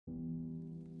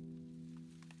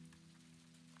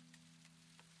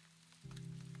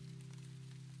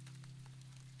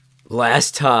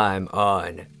Last time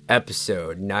on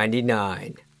episode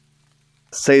 99.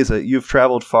 Seiza, you've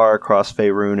traveled far across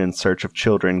Faerun in search of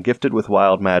children gifted with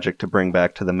wild magic to bring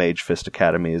back to the Mage Fist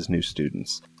Academy as new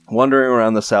students. Wandering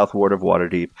around the south ward of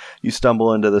Waterdeep, you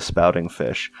stumble into the Spouting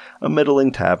Fish, a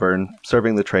middling tavern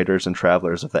serving the traders and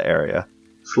travelers of the area.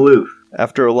 Sleuth.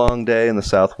 After a long day in the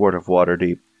south ward of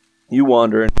Waterdeep, you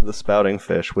wander into the Spouting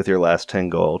Fish with your last 10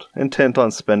 gold, intent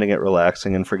on spending it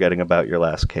relaxing and forgetting about your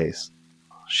last case.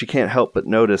 She can't help but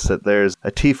notice that there's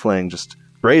a tiefling just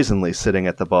brazenly sitting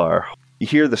at the bar. You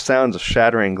hear the sounds of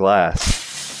shattering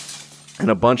glass, and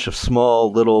a bunch of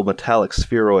small little metallic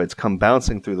spheroids come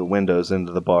bouncing through the windows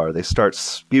into the bar. They start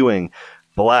spewing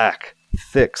black,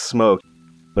 thick smoke.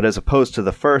 But as opposed to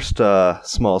the first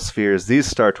small spheres, these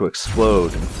start to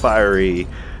explode in fiery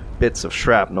bits of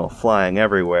shrapnel flying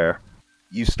everywhere.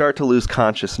 You start to lose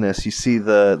consciousness. You see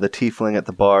the tiefling at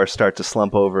the bar start to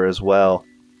slump over as well.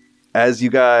 As you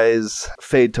guys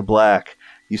fade to black,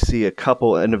 you see a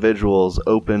couple individuals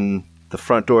open the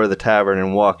front door of the tavern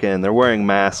and walk in. They're wearing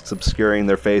masks, obscuring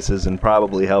their faces and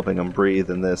probably helping them breathe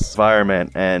in this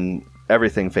environment, and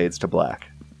everything fades to black.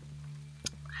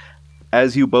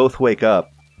 As you both wake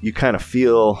up, you kind of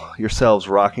feel yourselves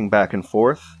rocking back and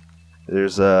forth.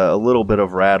 There's a little bit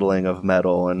of rattling of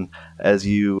metal, and as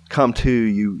you come to,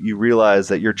 you realize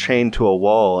that you're chained to a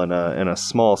wall in a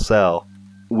small cell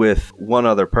with one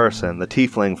other person. The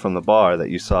tiefling from the bar that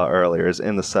you saw earlier is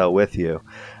in the cell with you.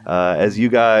 As you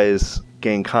guys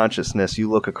gain consciousness, you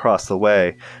look across the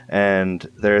way, and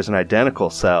there's an identical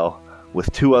cell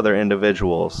with two other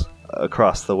individuals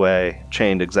across the way,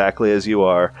 chained exactly as you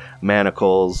are,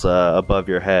 manacles above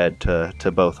your head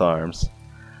to both arms.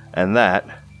 And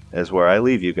that is where I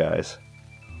leave you guys.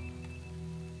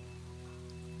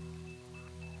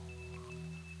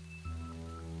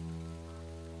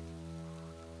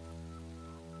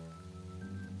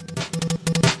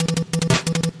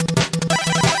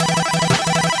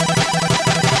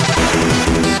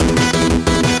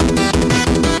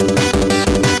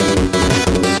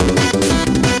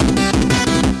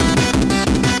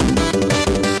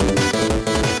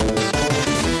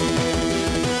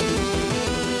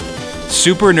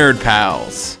 Super Nerd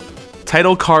Pals.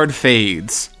 Title card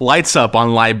fades. Lights up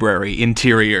on library.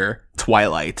 Interior.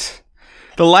 Twilight.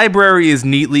 The library is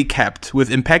neatly kept,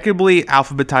 with impeccably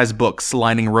alphabetized books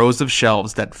lining rows of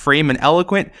shelves that frame an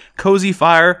eloquent, cozy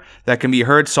fire that can be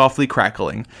heard softly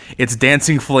crackling, its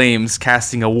dancing flames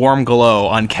casting a warm glow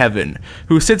on Kevin,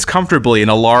 who sits comfortably in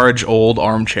a large, old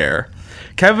armchair.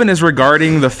 Kevin is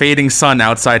regarding the fading sun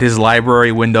outside his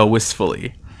library window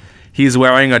wistfully. He's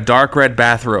wearing a dark red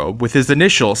bathrobe with his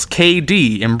initials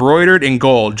KD embroidered in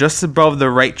gold just above the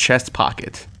right chest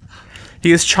pocket.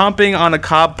 He is chomping on a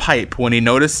cob pipe when he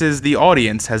notices the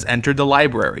audience has entered the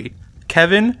library.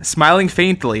 Kevin, smiling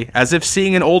faintly as if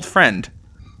seeing an old friend.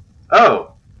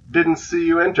 Oh, didn't see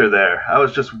you enter there. I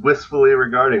was just wistfully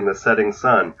regarding the setting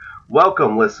sun.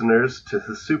 Welcome, listeners, to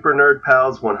the Super Nerd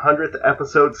Pals 100th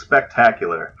episode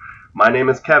spectacular. My name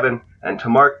is Kevin, and to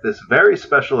mark this very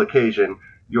special occasion,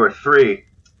 your four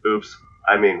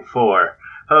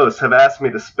hosts have asked me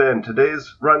to spend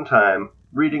today's runtime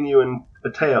reading you a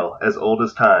tale as old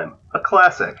as time. A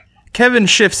classic. Kevin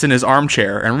shifts in his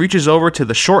armchair and reaches over to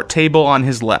the short table on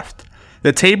his left.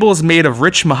 The table is made of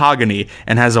rich mahogany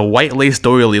and has a white lace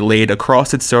doily laid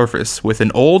across its surface with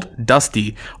an old,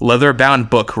 dusty, leather-bound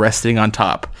book resting on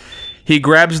top. He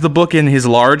grabs the book in his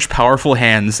large, powerful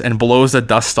hands and blows the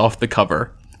dust off the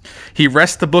cover. He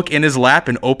rests the book in his lap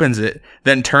and opens it,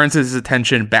 then turns his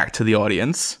attention back to the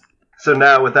audience. So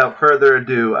now, without further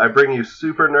ado, I bring you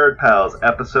Super Nerd Pals,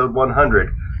 episode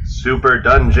 100, Super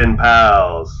Dungeon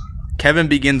Pals. Kevin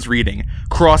begins reading.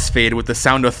 Crossfade with the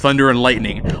sound of thunder and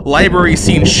lightning. Library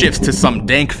scene shifts to some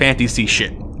dank fantasy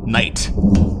shit. Night.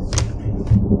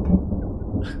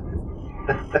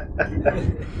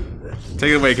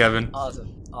 Take it away, Kevin. Awesome.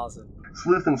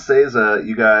 Sleuth and Seiza,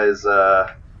 you guys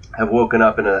have woken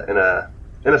up in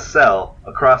a cell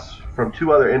across from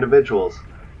two other individuals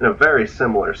in a very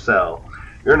similar cell.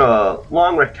 You're in a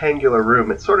long rectangular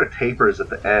room. It sort of tapers at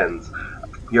the ends.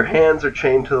 Your hands are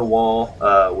chained to the wall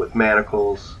with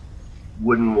manacles,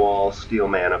 wooden wall, steel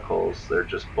manacles. They're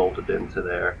just bolted into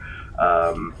there.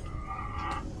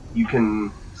 You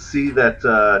can see that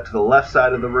to the left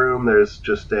side of the room there's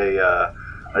just a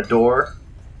door.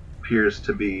 Appears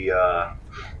to be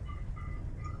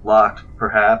locked,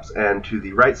 perhaps, and to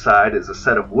the right side is a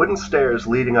set of wooden stairs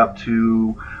leading up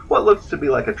to what looks to be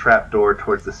like a trapdoor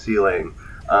towards the ceiling.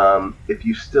 If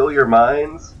you still your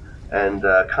minds and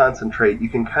concentrate, you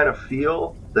can kind of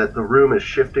feel that the room is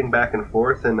shifting back and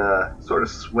forth in a sort of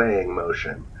swaying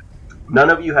motion. None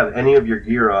of you have any of your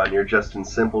gear on. You're just in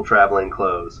simple traveling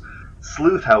clothes.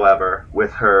 Sleuth, however,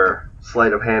 with her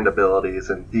sleight of hand abilities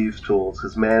and thieves' tools,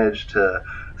 has managed to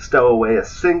stow away a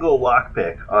single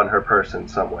lockpick on her person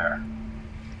somewhere.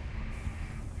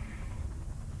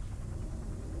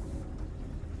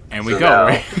 And we So go, now-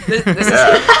 right? This is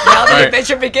Yeah. now the Alright.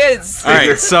 adventure begins. All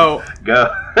right, so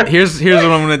Go. here's what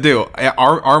I'm gonna do.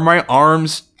 Are my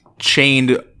arms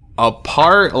chained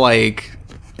apart? Like,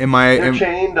 They're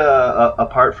chained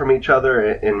apart from each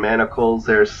other in manacles.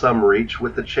 There's some reach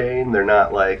with the chain. They're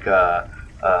not like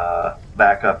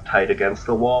back up tight against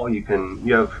the wall. You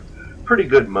have pretty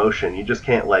good motion. You just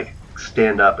can't like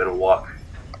stand up and walk,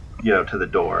 to the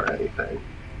door or anything.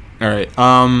 All right.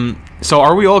 So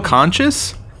are we all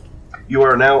conscious? You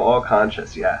are now all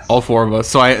conscious. Yes. All four of us.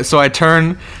 So I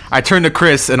turn to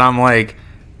Chris and I'm like,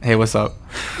 "Hey, what's up?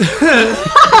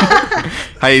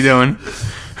 How you doing?"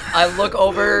 I look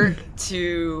over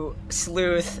to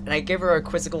Sleuth and I give her a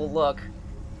quizzical look,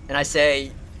 and I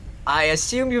say, "I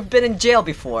assume you've been in jail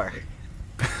before."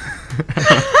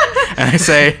 And I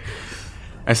say,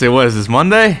 "What is this,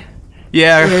 Monday?"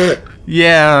 Yeah,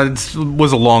 it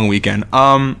was a long weekend.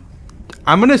 I'm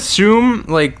gonna assume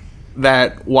like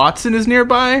that Watson is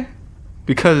nearby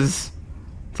because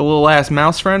it's a little ass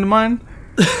mouse friend of mine,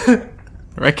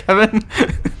 right, Kevin?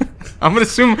 I'm gonna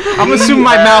assume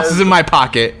my mouse is in my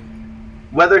pocket.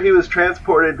 Whether he was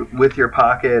transported with your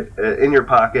pocket, in your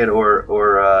pocket,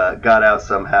 or got out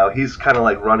somehow, he's kind of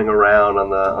like running around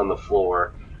on the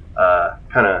floor,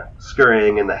 kind of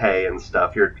scurrying in the hay and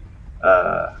stuff. You're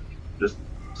just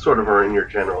sort of are in your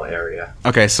general area.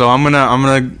 Okay, so I'm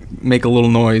gonna make a little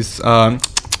noise.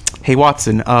 Hey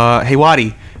Watson, hey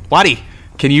Waddy,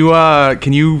 can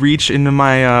you reach into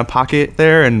my pocket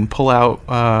there and pull out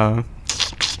my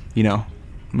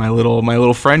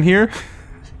little friend here?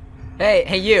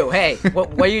 Hey, you. Hey,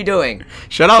 what are you doing?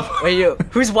 Shut up. What are you?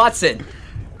 Who's Watson?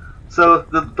 So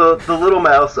the little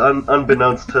mouse,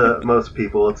 unbeknownst to most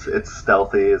people, it's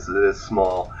stealthy, it is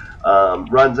small.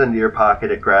 Runs into your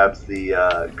pocket. It grabs the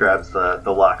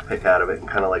lockpick out of it and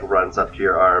kind of like runs up to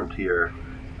your arm, to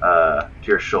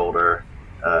your shoulder,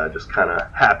 just kind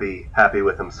of happy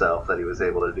with himself that he was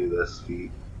able to do this feat.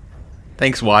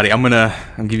 Thanks, Waddy. I'll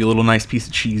give you a little nice piece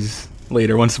of cheese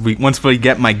later once we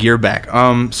get my gear back.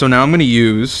 So now I'm gonna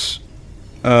use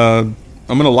I'm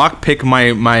gonna lockpick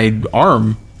my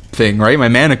arm thing, right? My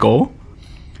manacle.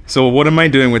 So what am I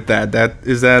doing with that?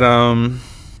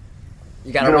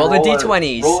 You gotta roll the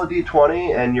d20s. Roll a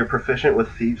d20, and you're proficient with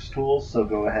thieves' tools, so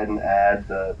go ahead and add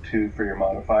the 2 for your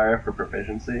modifier for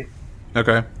proficiency.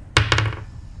 Okay.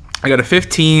 I got a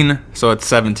 15, so it's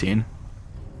 17.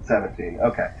 17.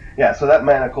 Okay. Yeah. So that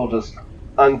manacle just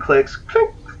unclicks, clink,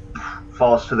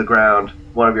 falls to the ground.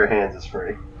 One of your hands is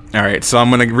free. All right, so I'm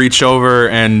gonna reach over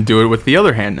and do it with the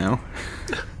other hand now.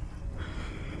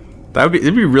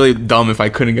 It'd be really dumb if I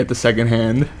couldn't get the second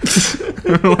hand.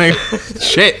 Like,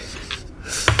 shit.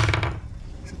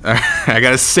 I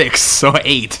got a 6, so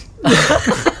 8.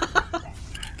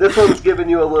 This one's given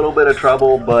you a little bit of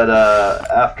trouble, but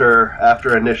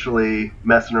after initially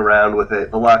messing around with it,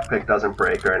 the lockpick doesn't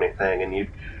break or anything, and you,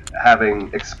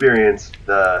 having experienced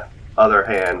the other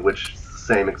hand, which is the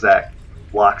same exact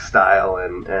lock style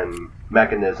and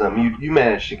mechanism, you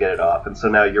managed to get it off, and so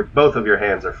now both of your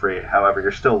hands are free. However,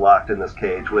 you're still locked in this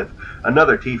cage with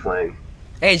another tiefling.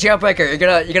 Hey, jailbreaker, you're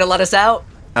gonna let us out?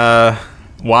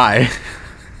 Why?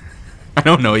 I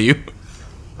don't know you.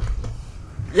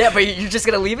 Yeah, but you're just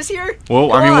gonna leave us here? Well,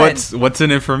 Come I mean, on. what's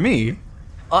in it for me?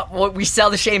 Well, we sell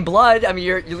the shame blood. I mean,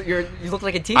 you look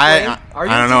like a tiefling. I Are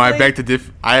you don't a know. I tiefling? beg to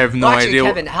differ. I have no Actually, idea.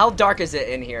 Kevin, how dark is it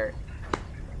in here?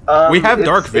 We have It's-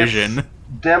 dark it's vision.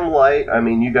 dim light. I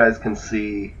mean, you guys can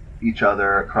see each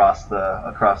other across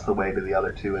the way to the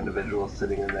other 2 individuals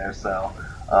sitting in their cell.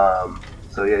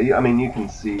 So yeah, you can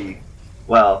see.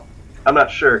 Well, I'm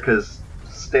not sure because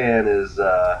Stan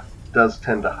does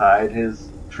tend to hide his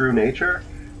true nature,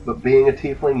 but being a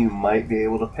tiefling, you might be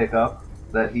able to pick up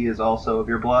that he is also of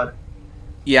your blood.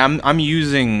 Yeah, I'm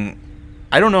using.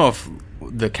 I don't know if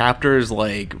the captors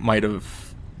might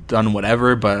have done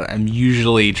whatever, but I'm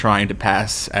usually trying to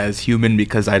pass as human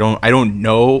because I don't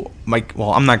know.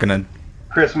 Well, I'm not gonna.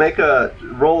 Chris,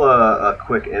 roll a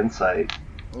quick insight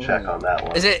check on that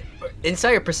one. Is it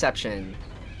insight or perception?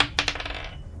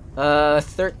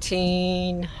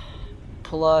 13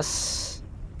 plus.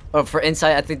 Oh, for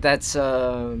insight, I think that's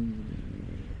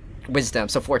wisdom,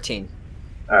 so 14.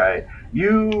 All right.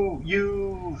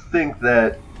 You think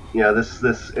that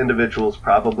this individual's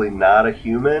probably not a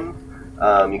human.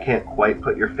 You can't quite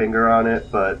put your finger on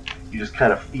it, but you just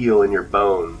kind of feel in your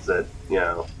bones that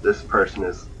this person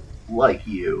is like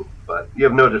you, but you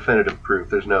have no definitive proof.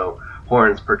 There's no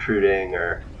horns protruding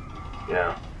or,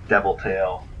 devil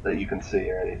tail that you can see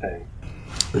or anything.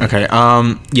 Okay.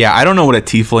 Yeah, I don't know what a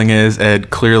tiefling is, and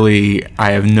clearly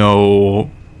I have no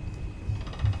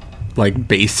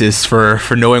basis for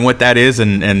knowing what that is,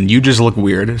 and you just look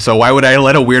weird. So why would I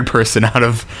let a weird person out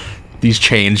of these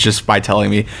chains just by telling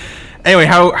me? Anyway,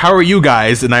 how are you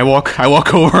guys? And I walk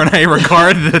over and I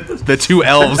regard the two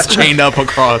elves chained up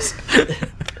across.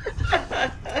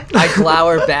 I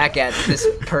glower back at this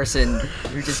person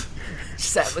who just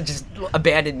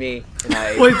abandoned me.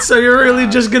 And Wait, so you're really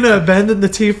just gonna abandon the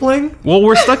tiefling? Well,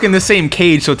 we're stuck in the same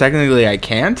cage, so technically I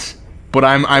can't. But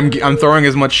I'm throwing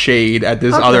as much shade at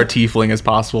this other tiefling as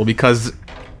possible because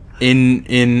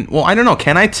well, I don't know.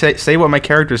 Can I say what my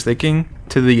character's thinking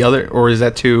to the other, or is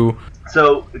that too?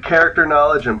 So character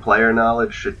knowledge and player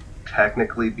knowledge should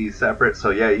technically be separate.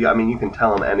 So yeah, you can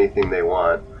tell them anything they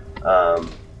want,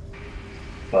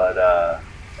 but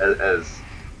as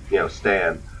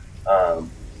Stan,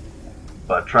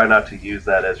 but try not to use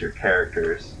that as your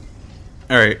characters.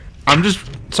 All right,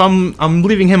 I'm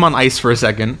leaving him on ice for a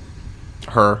second,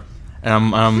 and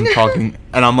I'm talking,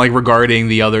 and I'm regarding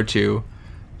the other two,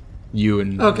 you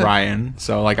and Ryan.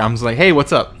 So I'm just hey,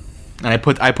 what's up? And I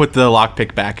put the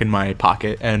lockpick back in my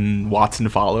pocket, and Watson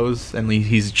follows, and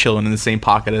he's chilling in the same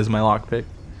pocket as my lockpick.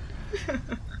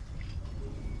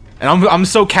 And I'm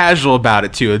so casual about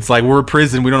it too. It's we're a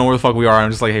prison, we don't know where the fuck we are.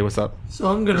 I'm just hey, what's up? So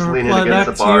I'm gonna reply back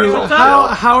to you.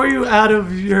 How are you out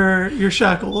of your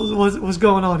shackles? What's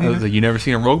going on here? You never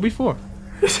seen a rogue before?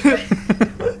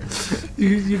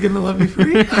 you gonna let me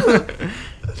free?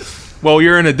 Well,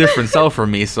 you're in a different cell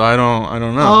from me, so I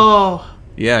don't know. Oh.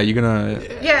 Yeah, you're gonna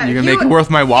make it worth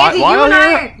my while.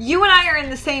 You and I are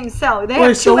in the same cell. They Wait,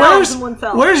 have two elves in one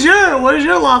cell. Where's your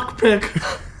lockpick?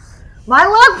 My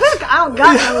lockpick? I don't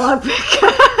got no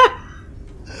lockpick.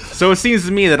 So it seems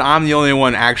to me that I'm the only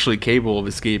one actually capable of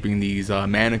escaping these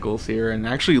manacles here and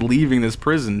actually leaving this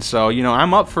prison. So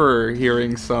I'm up for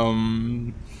hearing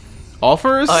some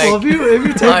offers. Well, if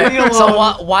you take me along.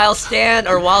 So while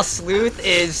Sleuth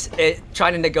is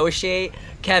trying to negotiate,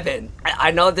 Kevin, I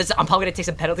know this. I'm probably gonna take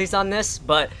some penalties on this,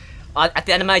 but at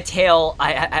the end of my tail,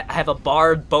 I have a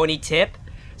barbed, bony tip,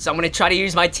 so I'm gonna try to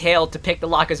use my tail to pick the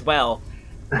lock as well.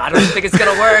 I don't think it's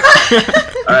gonna work.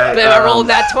 Right, but if I rolled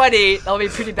that 20, that'll be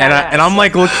pretty bad. And I'm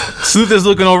Sleuth is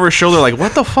looking over his shoulder,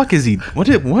 what the fuck is he? What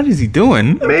is he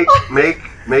doing?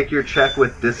 Make your check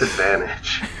with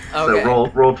disadvantage. Okay. So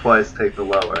roll twice, take the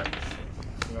lower.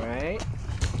 All right.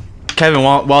 Kevin,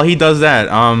 while he does that,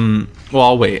 well,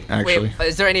 I'll wait. Actually, wait,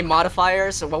 is there any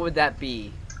modifiers, or what would that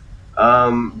be?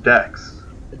 Dex.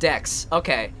 Dex.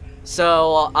 Okay.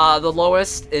 So the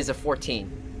lowest is a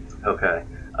 14. Okay.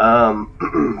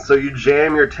 So you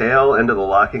jam your tail into the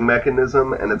locking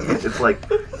mechanism, and it's like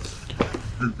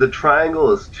the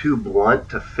triangle is too blunt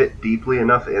to fit deeply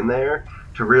enough in there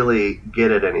to really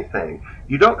get at anything.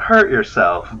 You don't hurt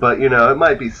yourself, but it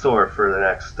might be sore for the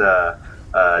next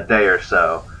day or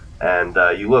so. And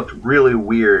you looked really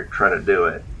weird trying to do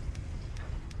it.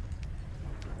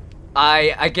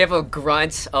 I give a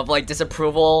grunt of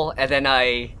disapproval, and then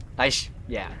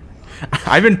yeah.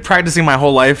 I've been practicing my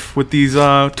whole life with these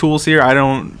tools here. I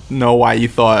don't know why you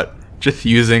thought just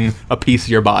using a piece of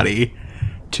your body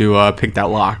to pick that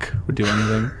lock would do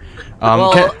anything.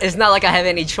 It's not like I have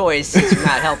any choice since you're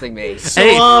not helping me.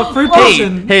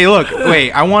 Hey, look,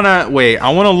 wait. I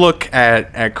wanna look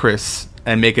at Chris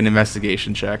and make an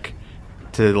investigation check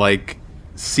to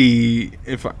see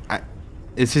if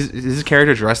is his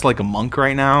character dressed like a monk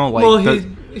right now?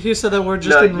 He said that we're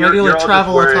just in regular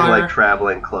travel attire. You're all just wearing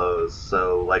traveling clothes,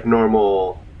 so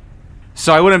normal.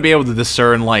 So I wouldn't be able to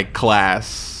discern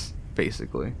class,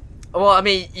 basically. Well, I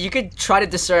mean, you could try to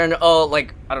discern. I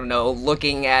don't know,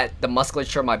 looking at the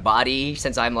musculature of my body,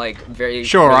 since I'm very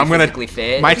I'm gonna physically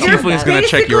fit. My tiefling is gonna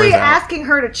check yours out. Basically asking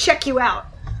her to check you out.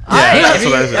 Yeah, that's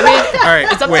what I said. All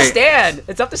right, it's up to Stan.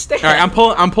 It's up to Stan. All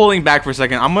right, I'm pulling back for a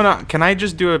second. Can I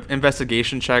just do an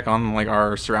investigation check on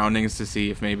our surroundings to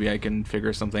see if maybe I can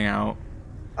figure something out?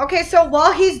 Okay, so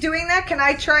while he's doing that, can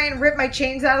I try and rip my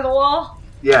chains out of the wall?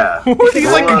 Yeah.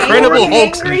 These Incredible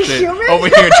Hulks and shit over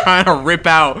here trying to rip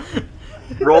out.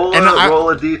 Roll a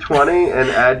d20 and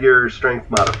add your strength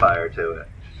modifier to it.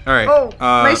 All right. Oh,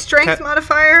 my strength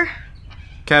modifier?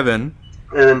 Kevin.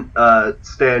 And then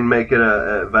Stan, make it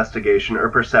a investigation or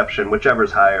perception,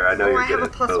 whichever's higher. I know you're good. I have a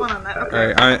plus 1 on that.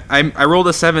 Okay. All right, I rolled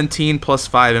a 17 plus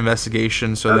 5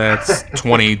 investigation, so that's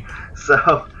 20.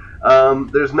 So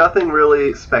there's nothing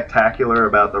really spectacular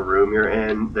about the room you're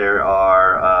in.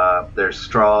 There's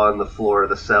straw on the floor of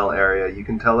the cell area. You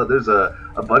can tell that there's a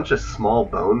bunch of small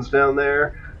bones down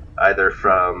there. either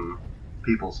from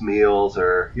people's meals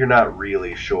or you're not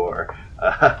really sure.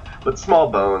 But small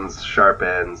bones, sharp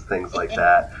ends, things like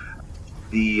that.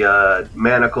 The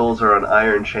manacles are on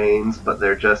iron chains, but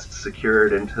they're just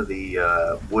secured into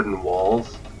the wooden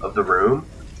walls of the room.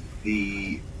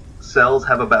 The cells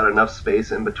have about enough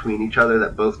space in between each other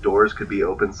that both doors could be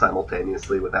opened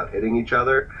simultaneously without hitting each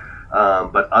other.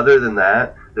 But other than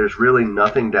that, there's really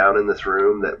nothing down in this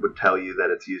room that would tell you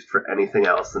that it's used for anything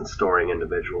else than storing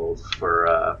individuals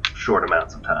for short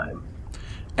amounts of time.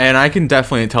 And I can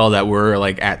definitely tell that we're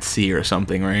like at sea or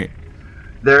something, right?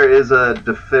 There is a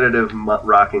definitive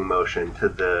rocking motion to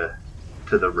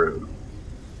the room.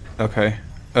 Okay.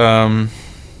 I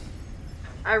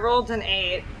rolled an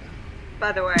 8,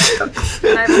 by the way.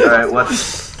 And I All right, rolled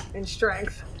what's in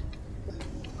strength.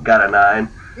 got a 9?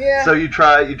 Yeah. So you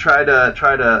try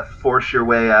to force your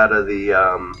way out of the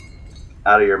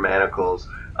out of your manacles.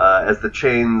 As the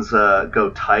chains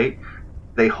go tight,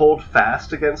 they hold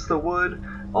fast against the wood.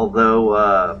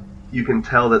 Although you can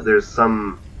tell that there's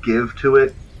some give to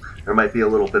it. There might be a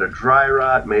little bit of dry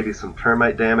rot, maybe some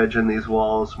termite damage in these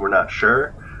walls. We're not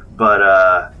sure,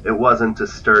 but it wasn't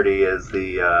as sturdy as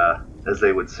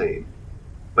they would seem.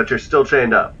 But you're still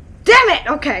chained up. Damn it!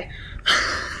 Okay.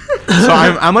 So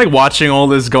I'm like watching all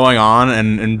this going on,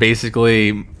 and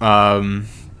basically,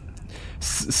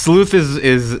 Sleuth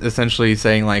is essentially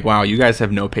saying like, "Wow, you guys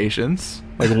have no patience,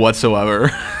 like whatsoever."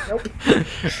 Nope.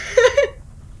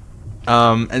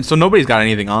 And so nobody's got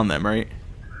anything on them, right?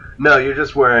 No, you're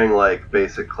just wearing like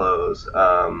basic clothes.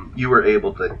 You were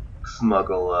able to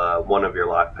smuggle one of your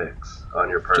lockpicks on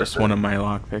your person. Just one of my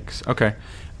lockpicks. Okay.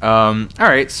 All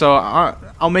right. So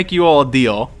I'll make you all a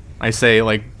deal. I say,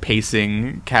 like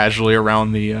pacing casually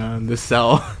around the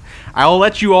cell. I'll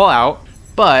let you all out,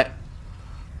 but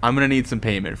I'm gonna need some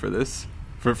payment for this,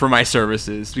 for my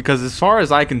services, because as far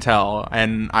as I can tell,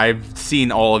 and I've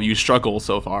seen all of you struggle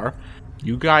so far,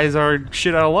 you guys are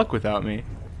shit out of luck without me.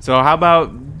 So how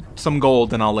about some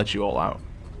gold, and I'll let you all out.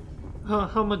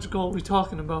 How much gold are we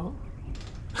talking about?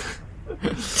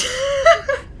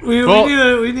 Well-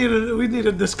 we need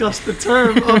to discuss the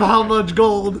term of how much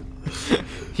gold.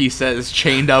 He says,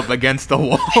 chained up against the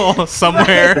wall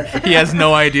somewhere. He has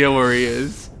no idea where he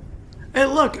is. Hey,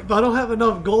 look, if I don't have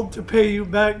enough gold to pay you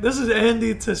back, this is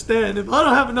Andy to Stan. If I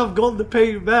don't have enough gold to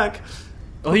pay you back,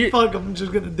 Well, fuck, I'm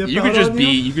just gonna dip You out could just on be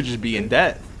you. you could just be in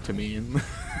debt to me.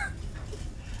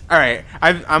 All right,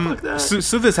 I'm Fuck that.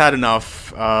 Sleuth has had enough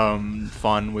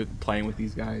fun with playing with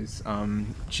these guys.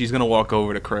 She's gonna walk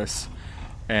over to Chris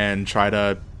and try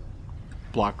to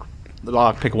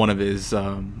pick one of his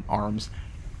arms.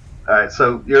 All right,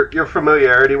 so your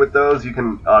familiarity with those, you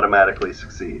can automatically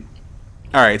succeed.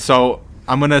 All right, so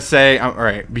I'm gonna say, all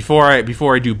right, before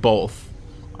I do both,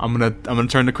 I'm gonna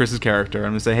turn to Chris's character. I'm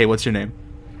gonna say, hey, what's your name?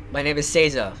 My name is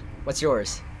Seiza. What's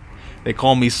yours? They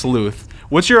call me Sleuth.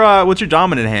 What's your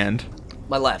dominant hand?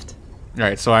 My left. All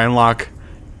right, so I unlock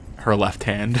her left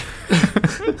hand,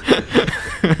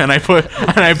 and I put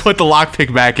the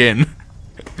lockpick back in.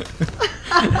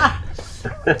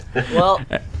 Well,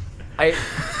 I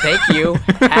thank you.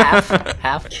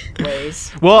 Half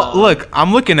ways. Well, look,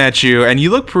 I'm looking at you, and you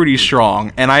look pretty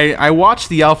strong. And I watched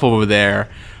the elf over there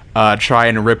try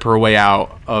and rip her way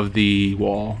out of the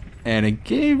wall, and it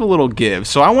gave a little give.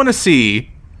 So I want to see.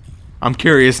 I'm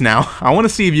curious now. I want to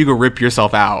see if you can rip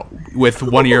yourself out with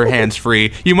one of your hands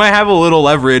free. You might have a little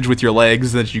leverage with your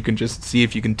legs that you can just see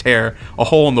if you can tear a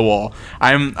hole in the wall.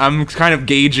 I'm kind of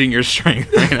gauging your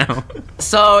strength right now.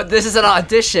 So this is an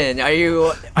audition. Are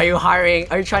you hiring?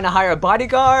 Are you trying to hire a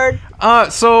bodyguard?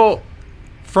 So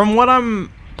from what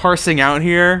I'm parsing out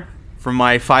here, from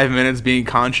my 5 minutes being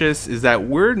conscious, is that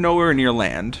we're nowhere near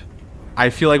land. I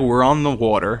feel like we're on the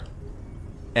water,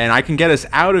 and I can get us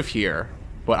out of here.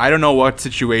 But I don't know what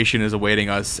situation is awaiting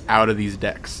us out of these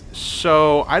decks.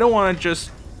 So I don't want to just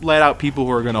let out people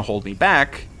who are going to hold me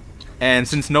back. And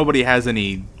since nobody has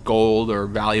any gold or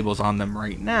valuables on them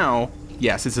right now,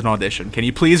 yes, it's an audition. Can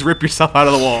you please rip yourself out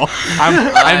of the wall?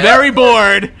 I'm very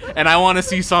bored, and I want to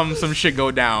see some shit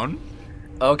go down.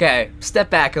 Okay,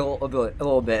 step back a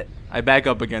little bit. I back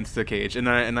up against the cage, and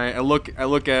I look at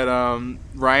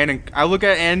Ryan, and I look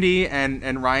at Andy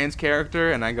and Ryan's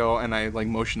character, and I go and I like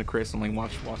motion to Chris and like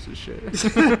watch this shit.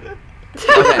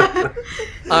 Okay.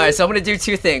 Alright, so I'm gonna do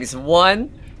two things.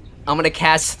 One, I'm gonna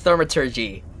cast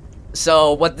Thaumaturgy.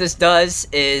 So what this does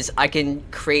is I can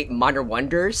create minor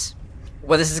wonders.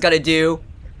 What this is gonna do,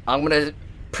 I'm gonna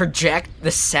project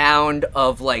the sound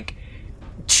of like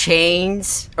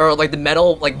chains or like the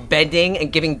metal like bending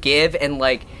and giving give and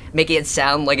like making it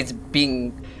sound like it's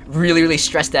being really, really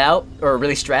stressed out or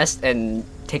really stressed and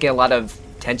taking a lot of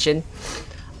tension.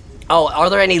 Oh, are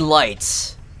there any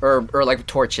lights or like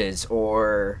torches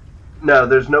or? No,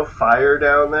 there's no fire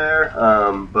down there,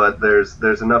 but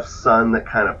there's enough sun that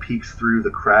kind of peeks through the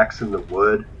cracks in the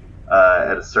wood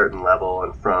at a certain level,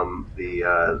 and from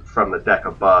the deck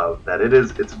above that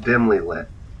it's dimly lit.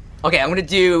 Okay, I'm gonna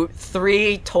do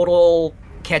 3 total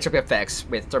cantrip effects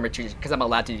with thermometry because I'm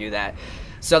allowed to do that.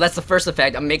 So that's the first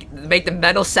effect. I'm make the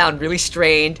metal sound really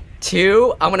strained.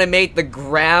 2, I'm gonna make the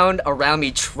ground around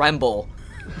me tremble.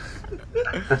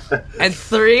 And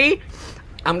 3,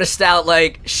 I'm gonna start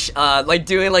like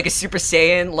doing like a Super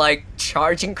Saiyan like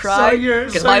charging cry. So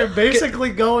you're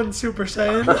basically going Super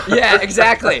Saiyan. Yeah,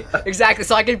 exactly.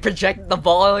 So I can project the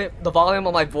volume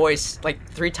of my voice like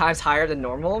 3 times higher than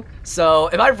normal. So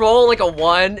if I roll like a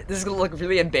 1, this is gonna look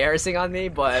really embarrassing on me.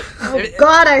 But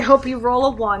God, I hope you roll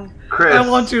a 1. Chris, I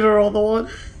want you to roll the 1.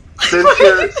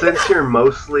 since you're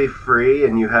mostly free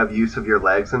and you have use of your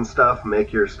legs and stuff,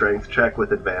 make your strength check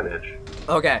with advantage.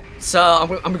 Okay,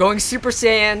 so I'm going Super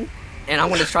Saiyan, and I'm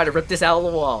gonna try to rip this out of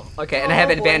the wall. Okay, and I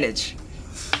have advantage.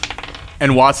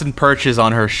 And Watson perches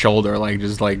on her shoulder, like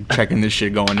just like checking this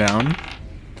shit going down.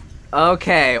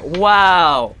 Okay,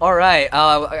 wow. All right.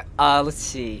 Let's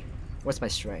see. What's my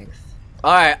strength?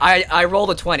 All right, I rolled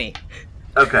a 20.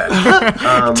 Okay.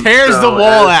 Tears the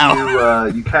wall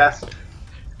out. You cast.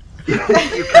 You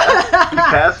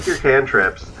cast your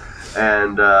cantrips,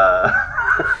 and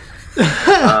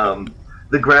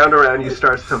the ground around you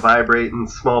starts to vibrate, and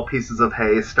small pieces of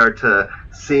hay start to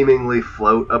seemingly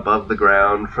float above the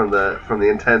ground from the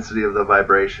intensity of the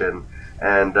vibration,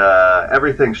 and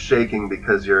everything's shaking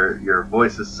because your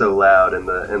voice is so loud, and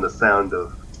the sound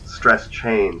of stressed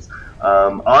chains.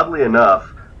 Oddly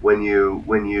enough, when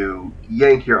you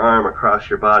yank your arm across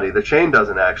your body, the chain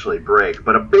doesn't actually break,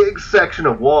 but a big section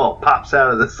of wall pops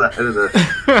out of the side of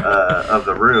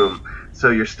the room. So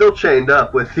you're still chained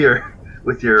up with your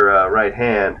right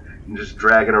hand, and just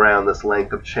dragging around this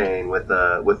length of chain with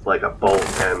like a bolt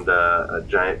and a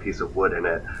giant piece of wood in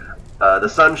it. The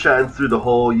sun shines through the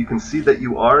hole. You can see that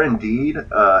you are indeed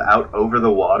out over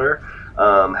the water.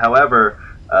 However,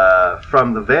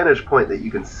 from the vantage point that you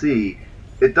can see,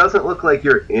 it doesn't look like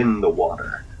you're in the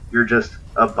water. You're just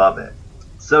above it.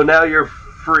 So now you're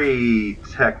free,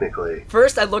 technically.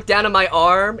 First, I look down at my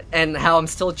arm and how I'm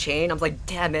still chained. I'm like,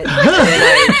 damn it.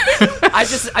 And I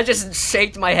just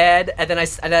shaked my head, and then I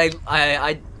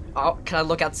can I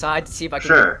look outside to see if I can.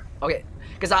 Sure. Okay.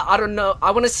 Because I don't know. I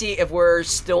want to see if we're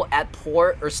still at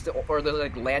port or there's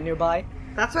like land nearby.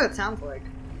 That's what it sounds like.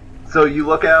 So you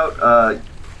look out.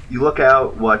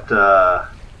 What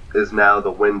is now the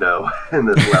window in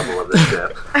this level of the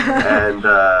ship, and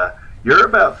you're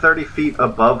about 30 feet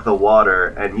above the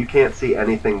water, and you can't see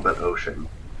anything but ocean.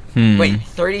 Wait,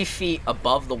 30 feet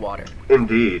above the water.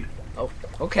 Indeed. Oh,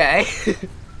 okay.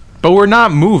 But we're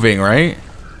not moving, right?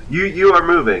 You are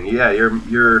moving. Yeah,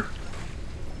 you're.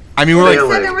 I mean, we're You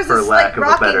like said there was for a lack slight of a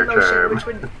rocking better motion, term. which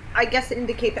would, I guess,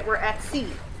 indicate that we're at sea.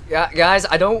 Yeah, guys,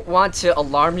 I don't want to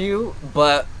alarm you,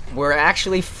 but we're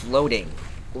actually floating.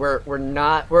 We're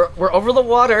over the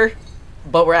water,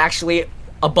 but we're actually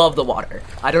above the water.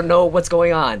 I don't know what's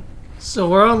going on. So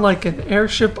we're on like an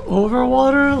airship over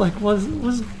water. Like was.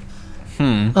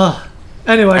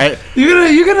 Anyway,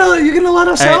 you gonna let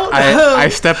us out? I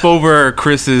step over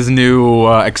Chris's new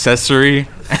accessory,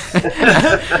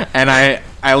 and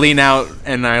I lean out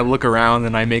and I look around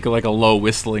and I make like a low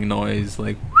whistling noise,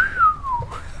 like.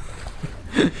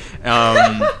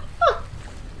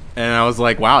 And I was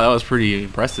like, "Wow, that was pretty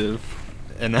impressive."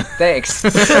 And Thanks.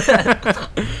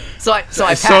 So I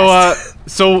passed.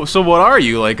 So what are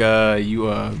you like? You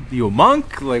a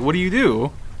monk? Like, what do you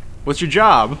do? What's your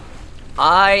job?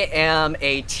 I am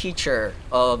a teacher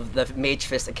of the Mage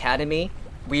Fist Academy.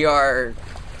 We are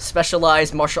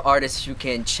specialized martial artists who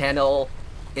can channel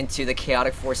into the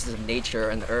chaotic forces of nature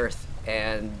and the earth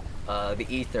and the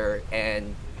ether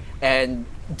and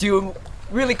do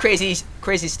really crazy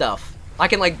stuff. I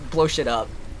can like blow shit up,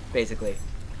 basically,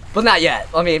 but not yet.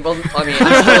 I mean, I'm still in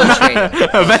training.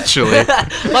 Eventually.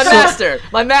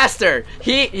 my master.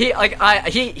 He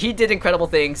did incredible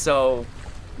things. So,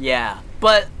 yeah.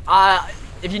 But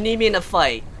if you need me in a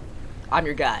fight, I'm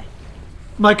your guy.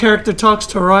 My character talks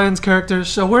to Ryan's character,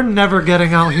 so we're never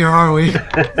getting out here, are we?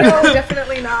 No,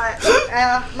 definitely not.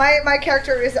 My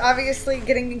character is obviously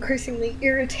getting increasingly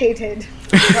irritated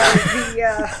by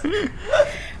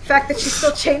the fact that she's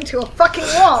still chained to a fucking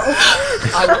wall.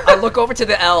 I look over to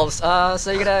the elves.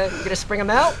 So you gonna spring them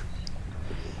out?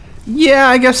 Yeah,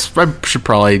 I guess I should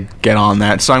probably get on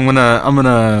that. So I'm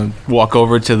gonna walk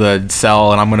over to the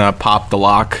cell and I'm gonna pop the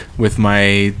lock with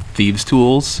my thieves'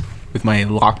 tools, with my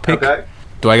lockpick. Okay.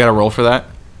 Do I gotta roll for that?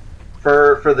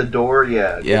 For the door,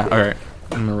 yeah. Yeah. give me All right.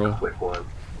 I'm gonna a roll. quick one.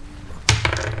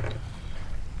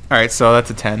 All right. So that's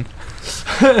a 10.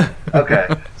 Okay,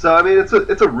 so I mean it's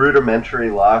a rudimentary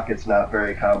lock. It's not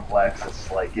very complex.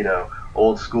 It's like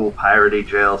old school piratey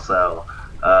jail cell.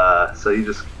 So you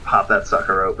just pop that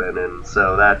sucker open, and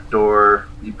so that door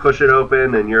you push it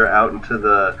open, and you're out into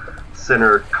the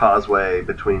center causeway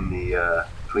between the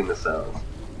cells.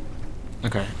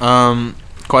 Okay.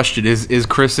 Question is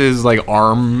Chris's like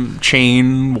arm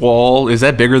chain wall, is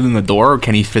that bigger than the door, or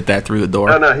can he fit that through the door?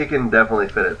 Oh no, he can definitely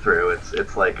fit it through.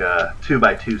 It's like a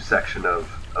 2x2 section of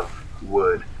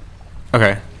wood.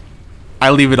 Okay. I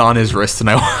leave it on his wrist and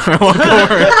I walk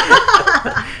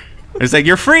over. It's like,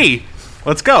 you're free.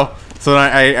 Let's go. So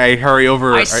I hurry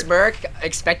over. I smirk,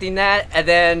 expecting that, and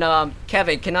then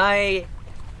Kevin, can I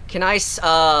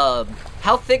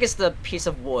how thick is the piece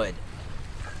of wood?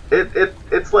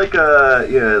 It's like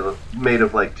made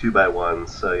of like 2x1s,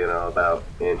 so about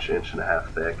inch and a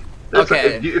half thick.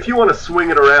 Okay. If you want to swing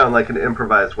it around like an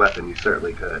improvised weapon, you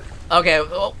certainly could. Okay,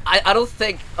 well, I don't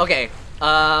think. Okay, what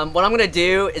I'm gonna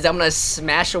do is I'm gonna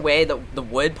smash away the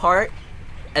wood part,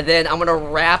 and then I'm gonna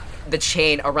wrap the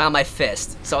chain around my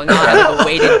fist, so I'm not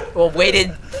having a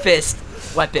weighted fist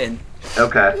weapon.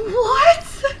 Okay. What?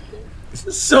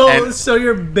 So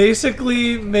you're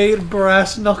basically made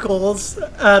brass knuckles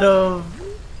out of.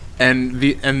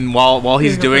 And while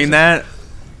he's doing that,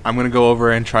 I'm gonna go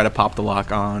over and try to pop the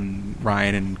lock on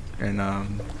Ryan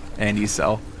and Andy's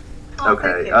cell. Oh,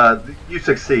 Okay. thank you. You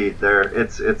succeed there.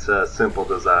 It's a simple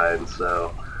design,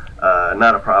 so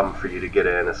not a problem for you to get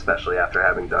in, especially after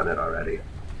having done it already.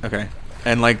 Okay.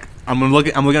 And like I'm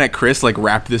looking at Chris like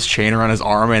wrap this chain around his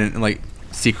arm, and like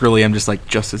secretly I'm just like,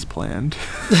 just as planned.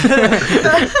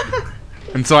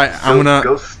 And so I'm gonna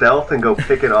go stealth and go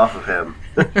pick it off of him,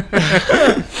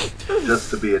 just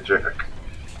to be a jerk.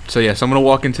 So I'm gonna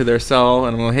walk into their cell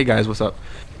and I'm like, hey guys, what's up?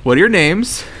 What are your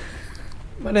names?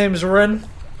 My name's Ren.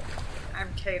 I'm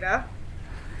Kata.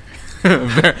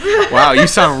 Wow, you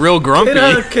sound real grumpy.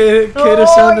 Kata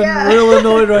sounding yeah. real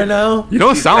annoyed right now. You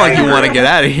don't sound like you want to get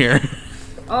out of here.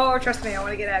 Oh, trust me, I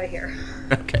want to get out of here.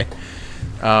 Okay.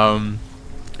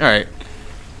 All right.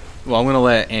 Well, I'm gonna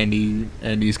let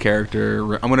Andy's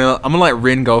character. I'm gonna let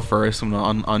Rin go first. I'm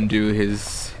gonna undo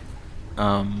his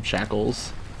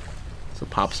shackles. So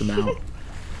pops him out.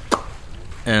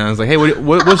 And I was like, hey,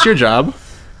 what's your job?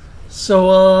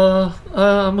 So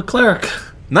I'm a cleric.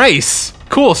 Nice,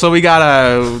 cool. So we got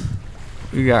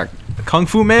Kung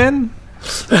Fu Man.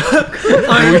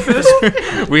 Iron Fist.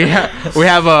 we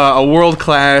have a world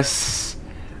class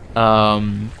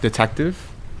detective.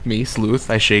 Me, Sleuth.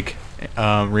 I shake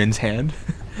Rin's hand,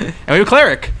 and we have a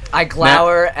cleric. I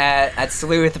glower at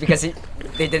Sleuth because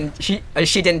she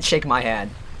didn't shake my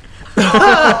hand.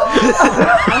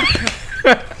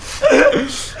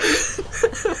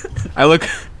 I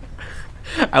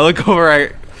look over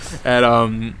at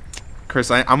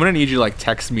Chris. I'm gonna need you to like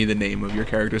text me the name of your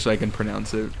character so I can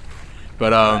pronounce it.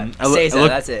 But Seiza,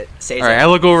 that's it. Seiza. All right, I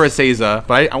look over at Seiza,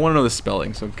 but I want to know the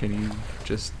spelling. So can you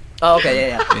just? Oh, okay,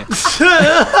 yeah.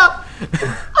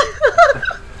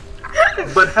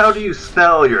 But how do you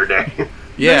spell your name?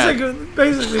 Yeah.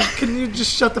 Basically, can you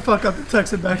just shut the fuck up and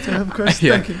text it back to him, Chris?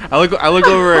 Yeah. Thank you. I look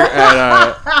over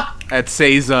at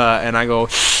Seiza and I go,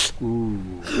 ooh.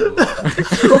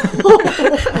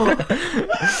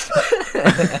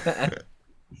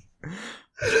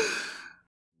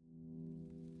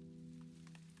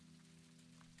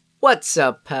 What's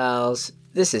up, pals?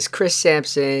 This is Chris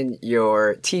Sampson,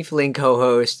 your Tiefling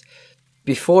co-host.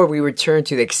 Before we return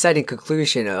to the exciting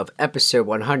conclusion of episode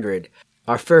 100,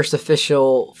 our first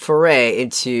official foray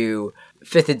into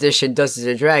 5th edition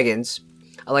Dungeons & Dragons,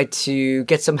 I'd like to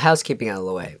get some housekeeping out of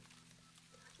the way.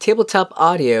 Tabletop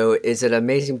Audio is an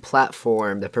amazing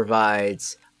platform that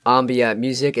provides ambient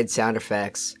music and sound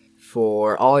effects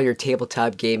for all your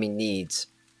tabletop gaming needs.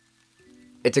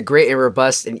 It's a great and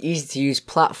robust and easy-to-use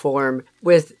platform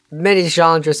with many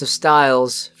genres of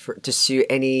styles to suit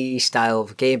any style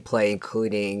of gameplay,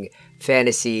 including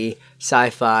fantasy,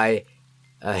 sci-fi,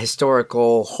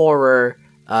 historical, horror,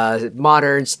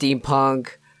 modern,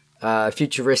 steampunk,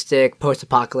 futuristic,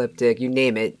 post-apocalyptic, you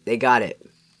name it, they got it.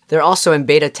 They're also in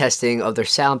beta testing of their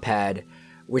SoundPad,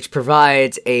 which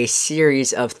provides a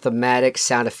series of thematic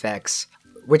sound effects,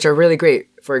 which are really great.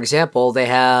 For example, they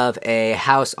have a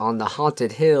House on the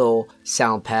Haunted Hill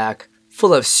sound pack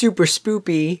full of super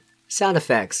spoopy sound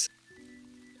effects.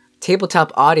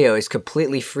 Tabletop Audio is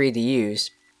completely free to use.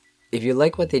 If you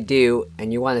like what they do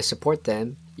and you want to support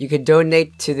them, you can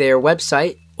donate to their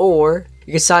website, or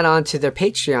you can sign on to their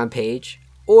Patreon page,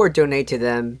 or donate to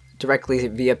them directly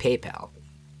via PayPal.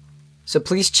 So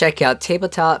please check out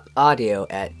Tabletop Audio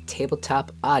at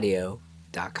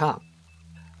tabletopaudio.com.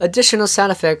 Additional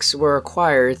sound effects were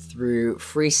acquired through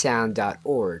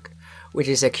freesound.org, which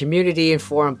is a community and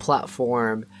forum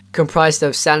platform comprised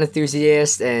of sound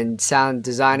enthusiasts and sound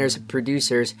designers and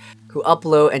producers who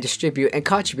upload and distribute and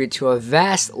contribute to a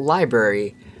vast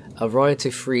library of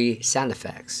royalty-free sound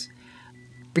effects.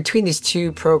 Between these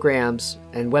two programs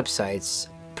and websites,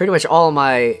 pretty much all of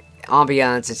my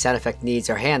ambiance and sound effect needs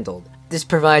are handled. This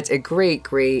provides a great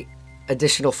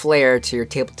additional flair to your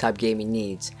tabletop gaming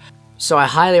needs. So I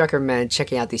highly recommend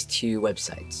checking out these two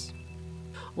websites.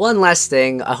 One last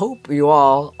thing, I hope you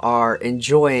all are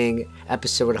enjoying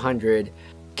episode 100.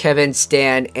 Kevin,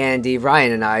 Stan, Andy,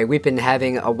 Ryan, and I, we've been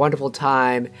having a wonderful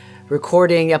time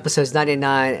recording episodes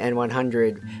 99 and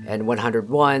 100 and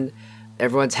 101.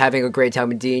 Everyone's having a great time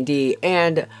with D&D,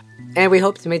 and we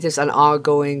hope to make this an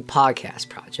ongoing podcast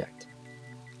project.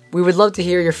 We would love to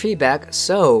hear your feedback,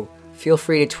 so feel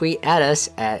free to tweet at us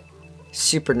at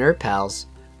Super Nerd Pals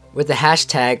with the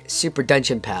hashtag Super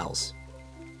Dungeon Pals.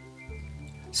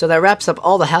 So that wraps up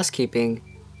all the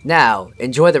housekeeping. Now,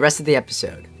 enjoy the rest of the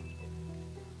episode.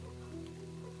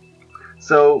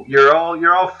 So you're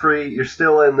all free. You're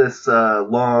still in this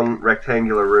long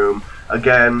rectangular room.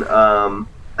 Again,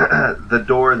 the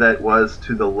door that was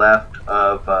to the left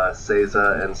of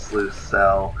Seiza and Sleuth's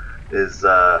cell is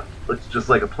looks just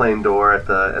like a plain door at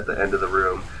the end of the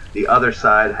room. The other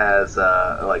side has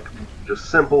like just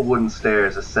simple wooden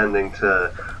stairs ascending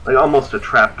to like almost a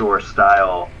trapdoor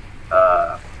style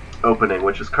opening,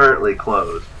 which is currently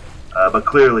closed, but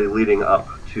clearly leading up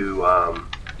to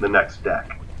the next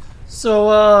deck. So,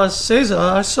 Seiza,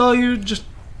 I saw you just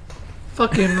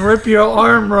fucking rip your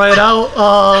arm right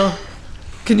out.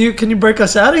 Can you break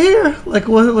us out of here? Like,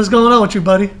 what's going on with you,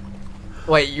 buddy?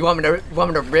 Wait, you want me to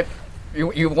rip?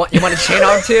 You want a chain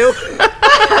arm too?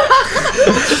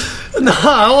 No,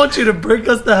 I want you to break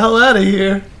us the hell out of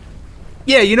here.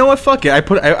 Yeah, you know what? Fuck it. I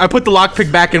put the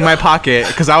lockpick back in my pocket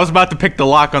because I was about to pick the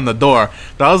lock on the door.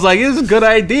 But I was like, "This is a good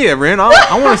idea, man.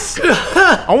 I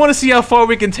want to see how far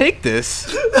we can take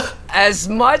this." As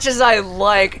much as I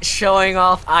like showing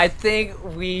off, I think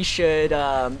we should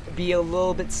be a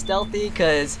little bit stealthy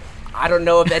because I don't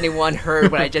know if anyone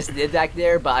heard what I just did back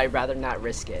there, but I'd rather not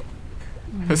risk it.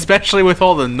 Especially with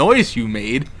all the noise you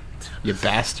made, you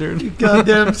bastard. You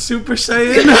goddamn Super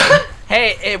Saiyan.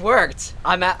 Hey, it worked.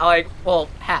 I'm at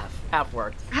half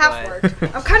worked. Half but- worked.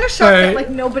 I'm kind of shocked that like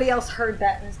nobody else heard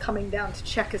that and is coming down to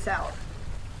check us out.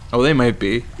 Oh, they might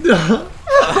be.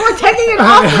 We're taking an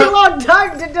awfully long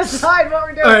time to decide what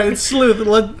we're doing. All right, Sleuth,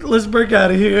 let's break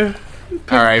out of here.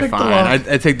 All right, pick the fine. lock.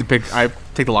 I take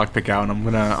the lock pick out, and I'm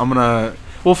gonna.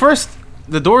 Well, first,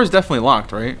 the door is definitely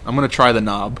locked, right? I'm gonna try the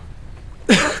knob.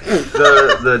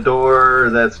 The door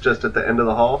that's just at the end of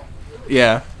the hall.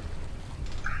 Yeah.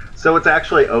 So it's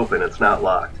actually open. It's not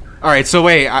locked. All right. So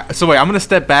wait. I'm gonna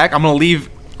step back. I'm gonna leave.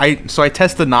 I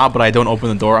test the knob, but I don't open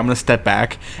the door. I'm gonna step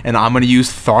back, and I'm gonna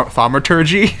use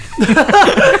thaumaturgy.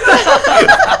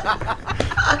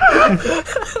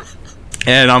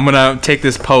 And I'm gonna take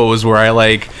this pose where I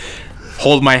like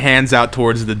hold my hands out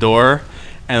towards the door,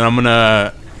 and I'm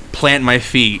gonna plant my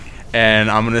feet, and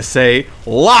I'm gonna say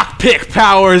lockpick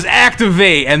powers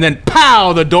activate, and then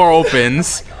pow, the door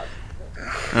opens.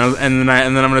 And then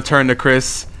I'm gonna turn to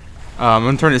Chris. I'm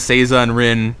gonna turn to Seiza and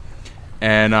Rin,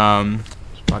 and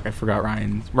fuck, I forgot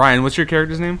Ryan. Ryan, what's your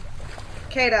character's name?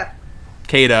 Kata.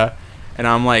 Kata. And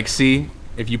I'm like, see,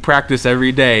 if you practice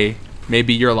every day,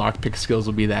 maybe your lockpick skills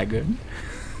will be that good.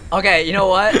 Okay, you know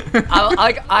what?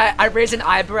 I raised an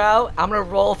eyebrow. I'm gonna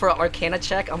roll for an Arcana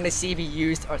check. I'm gonna see if he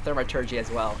used our thaumaturgy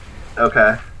as well.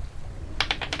 Okay.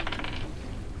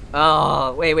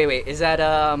 Oh, wait. Is that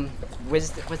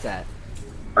wisdom? What's that?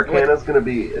 Arcana's gonna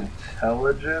be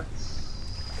intelligence.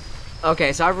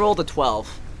 Okay, so I rolled a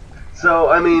 12. So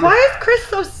I mean, Why is Chris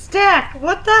so stacked?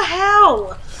 What the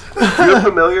hell? you're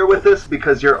familiar with this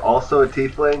because you're also a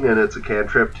tiefling, and it's a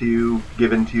cantrip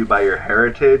given to you by your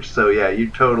heritage. So yeah, you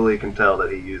totally can tell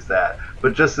that he used that.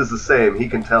 But just as the same, he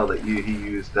can tell that you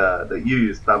used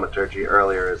thaumaturgy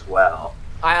earlier as well.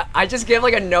 I just give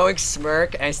like a knowing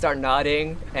smirk and I start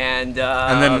nodding and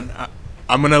And then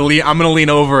I'm gonna lean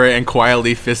over and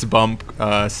quietly fist bump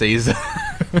Seiza.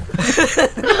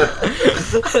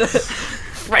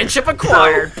 friendship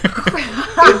acquired.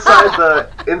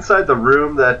 Inside the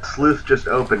room that Sleuth just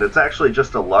opened, it's actually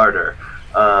just a larder.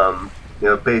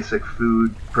 Basic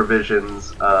food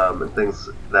provisions and things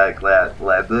like that.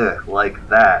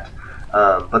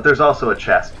 But there's also a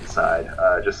chest inside,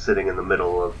 just sitting in the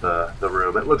middle of the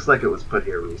room. It looks like it was put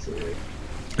here recently.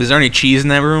 Is there any cheese in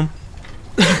that room?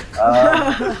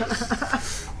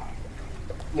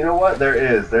 You know what? There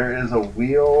is a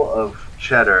wheel of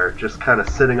cheddar just kind of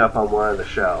sitting up on one of the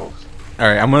shelves. All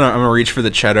right, I'm gonna reach for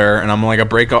the cheddar, and I'm gonna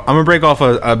break off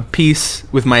a piece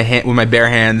with my bare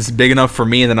hands, big enough for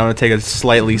me, and then I'm gonna take a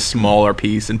slightly smaller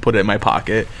piece and put it in my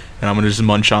pocket, and I'm gonna just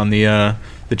munch on the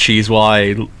cheese while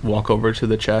I walk over to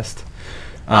the chest.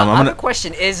 I have a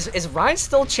question. Is Ryan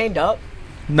still chained up?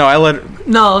 No, I let.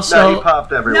 No, so No, he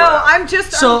popped everywhere. No, I'm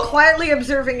quietly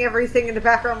observing everything in the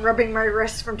background, rubbing my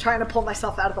wrists from trying to pull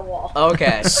myself out of the wall.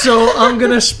 Okay. so I'm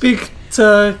gonna speak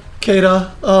to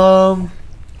Kata. Oh,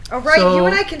 right, So- you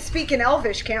and I can speak in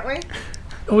Elvish, can't we?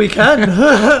 We can.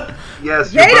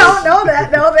 Yes, They don't know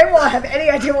that, no. They won't have any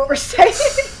idea what we're saying.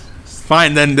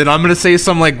 Fine, then I'm gonna say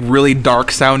some like really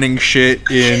dark sounding shit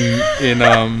in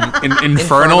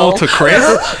Infernal to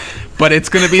Chris. But it's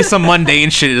gonna be some mundane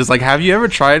shit. It's like, have you ever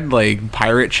tried like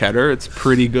pirate cheddar? It's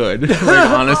pretty good, like,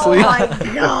 honestly. Oh my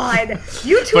god.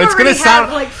 You two But it's already gonna sound-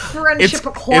 have, like, friendship It's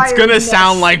acquired. gonna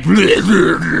sound like.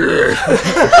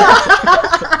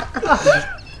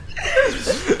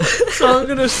 So I'm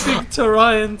gonna speak to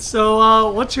Ryan.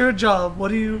 So, what's your job? What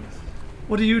do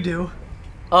you do?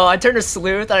 Oh, I turn to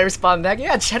Sleuth and I respond back.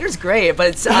 Yeah, cheddar's great, but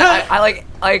it's I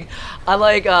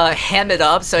like ham it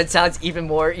up so it sounds even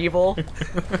more evil.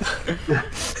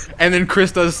 And then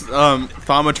Chris does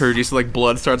thaumaturgy, so like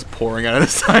blood starts pouring out of the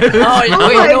side of his Oh, you know,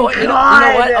 my you know what?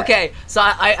 God. Okay, so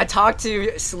I talked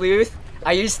to Sleuth.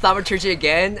 I used thaumaturgy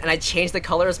again, and I changed the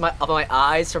colors of my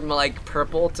eyes from like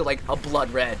purple to like a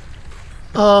blood red.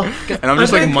 And I'm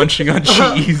just like munching on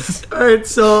cheese. Alright,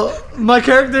 so my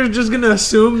character is just gonna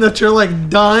assume that you're like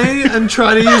dying and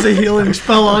try to use a healing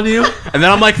spell on you. And then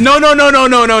I'm like, no,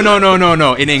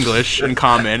 in English, in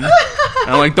common. And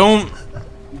I'm like, don't,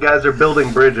 You guys are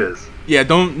building bridges. yeah,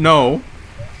 don't, no.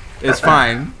 It's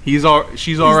fine. She's all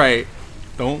right.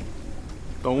 Don't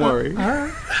worry.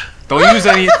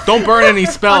 Don't burn any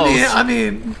spells I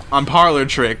mean, on parlor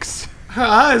tricks. her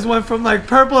eyes went from like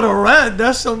purple to red.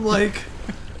 That's some like,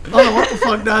 I don't know what the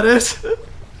fuck that is.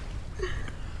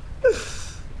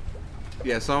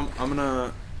 Yeah, so I'm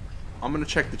gonna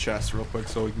check the chest real quick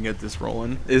so we can get this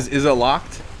rolling. Is it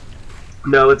locked?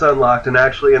 No, it's unlocked, and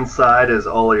actually inside is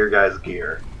all your guys'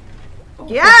 gear.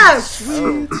 Yes!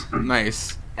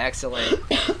 Nice. Excellent.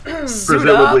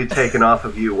 Presumably taken off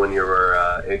of you when you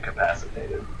were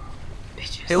incapacitated.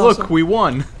 Hey, look, we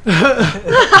won.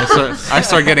 I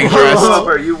start getting dressed.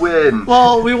 Over, you win.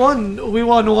 Well, we won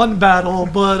one battle,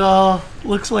 but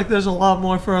looks like there's a lot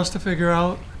more for us to figure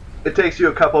out. It takes you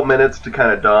a couple minutes to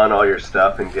kind of don all your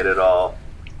stuff and get it all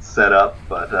set up,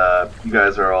 but you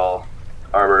guys are all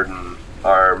armored and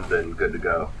armed and good to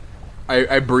go.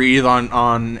 I breathe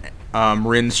on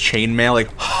Rin's chainmail, like,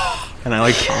 and I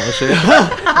like polish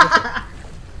it.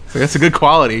 So that's a good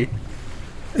quality.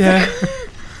 Yeah,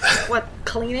 What,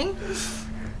 cleaning?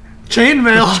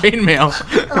 chainmail.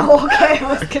 Chainmail. Oh, okay,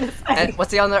 I was gonna say. And what's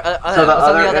the other? So the what's on the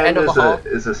other other end end of the hall?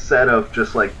 is a set of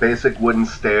just like basic wooden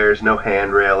stairs, no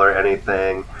handrail or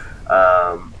anything,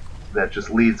 that just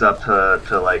leads up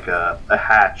to like a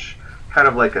hatch, kind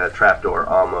of like a trapdoor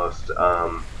almost,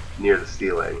 near the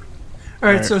ceiling.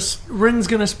 Alright, so Rin's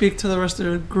gonna speak to the rest of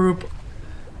the group.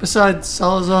 Besides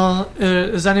Salazar,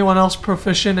 is anyone else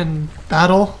proficient in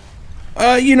battle?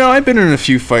 I've been in a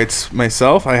few fights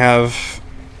myself. I have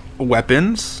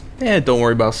weapons. Yeah, don't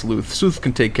worry about Sleuth. Sleuth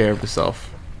can take care of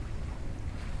himself.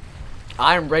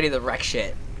 I'm ready to wreck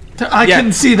shit. I Yeah,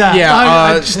 can see that. yeah,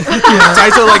 I I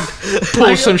had to like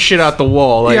pull some shit out the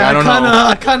wall. Like, yeah, I don't know.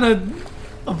 I kind of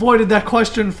avoided that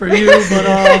question for you, but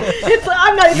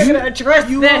I'm not even gonna address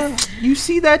this. You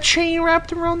see that chain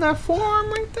wrapped around that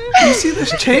forearm right there? you see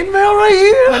this chainmail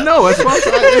right I here? know, that's what I'm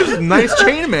saying. It's nice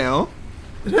chainmail.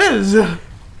 It is.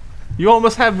 You all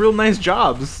must have real nice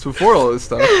jobs to afford all this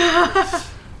stuff.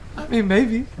 I mean,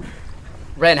 maybe.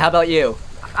 Ren, how about you?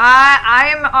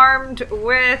 I am armed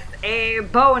with a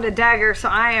bow and a dagger, so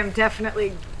I am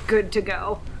definitely good to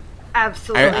go.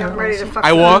 Absolutely, I'm ready to fuck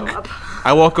I them walk up.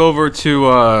 I walk over to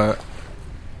oh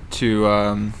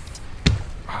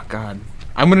god.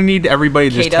 I'm gonna need everybody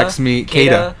to just Kata? text me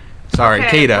Kata? Sorry,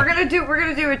 Okay, Kata. we're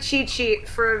gonna do a cheat sheet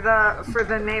for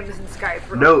the names in Skype.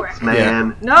 Real Notes, quick.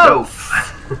 man. Notes.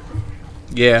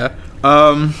 Yeah.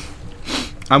 I'm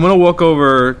gonna walk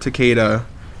over to Kata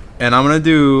and I'm gonna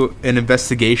do an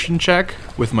investigation check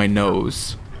with my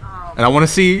nose. And I wanna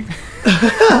see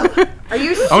Are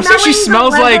you I'm smelling saying she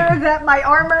smells the leather like- that my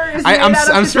armor is made I'm out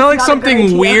of? 'Cause smelling that's not a good something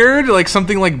idea. weird, like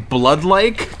something like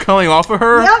blood-like coming off of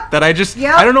her. Yep. That I just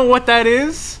Yep. I don't know what that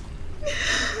is,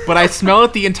 but I smell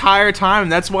it the entire time.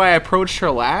 And that's why I approached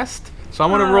her last. So I'm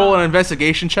gonna roll an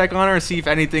investigation check on her and see if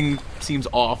anything seems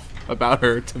off about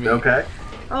her to me. Okay.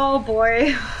 Oh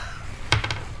boy.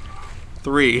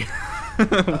 3.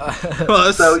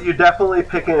 Plus. So you're definitely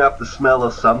picking up the smell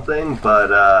of something,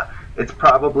 but it's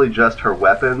probably just her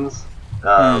weapons.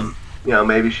 You know,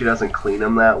 maybe she doesn't clean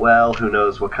them that well. Who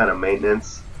knows what kind of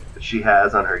maintenance she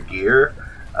has on her gear?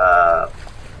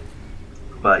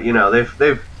 But you know,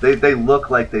 they look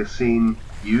like they've seen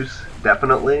use,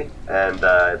 definitely, and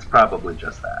it's probably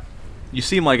just that. You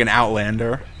seem like an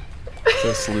outlander.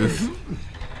 So Sleuth.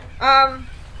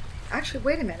 Actually,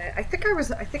 wait a minute. I think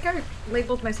I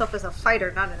labeled myself as a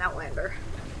fighter, not an outlander.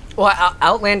 Well,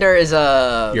 Outlander is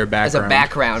a Your background.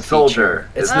 background Soldier.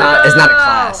 feature. It's not a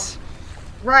class.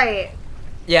 Right.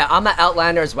 Yeah, I'm an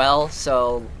Outlander as well,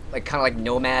 so like kind of like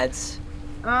nomads.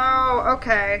 Oh,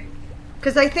 okay.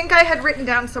 Because I think I had written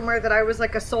down somewhere that I was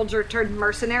like a soldier turned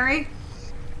mercenary.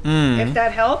 If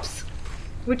that helps,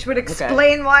 which would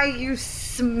explain why you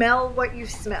smell what you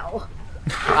smell.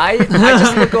 I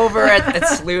just look over at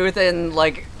Sleuth and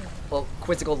like, well,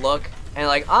 quizzical look, and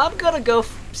like I'm gonna go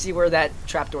see where that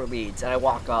trapdoor leads, and I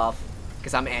walk off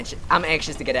because I'm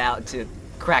anxious to get out to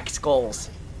crack skulls.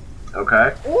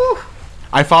 Okay. Ooh.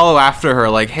 I follow after her,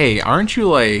 like, hey, aren't you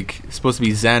like supposed to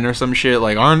be Zen or some shit?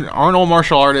 Like, aren't all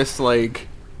martial artists like,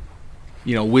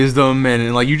 you know, wisdom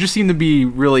and like you just seem to be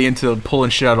really into pulling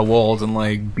shit out of walls and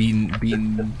like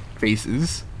beating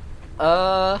faces.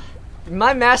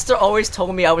 My master always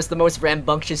told me I was the most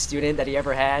rambunctious student that he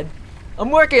ever had.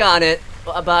 I'm working on it,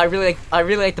 but I really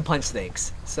like to punch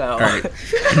things. So. All right.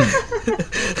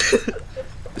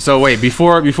 So wait,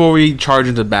 before we charge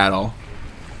into battle,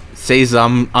 Seiza,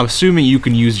 I'm assuming you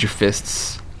can use your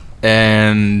fists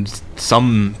and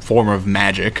some form of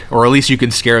magic, or at least you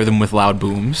can scare them with loud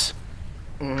booms.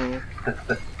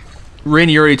 Rin,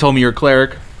 you already told me you're a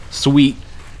cleric. Sweet.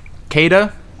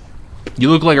 Kata,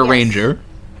 you look like a ranger.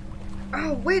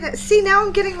 Oh, wait. See, now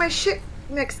I'm getting my shit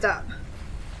mixed up.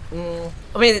 I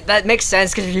mean, that makes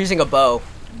sense because you're using a bow,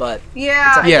 but...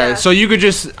 Yeah, I Yeah, guess. so you could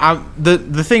just...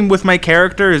 the thing with my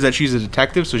character is that she's a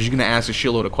detective, so she's going to ask a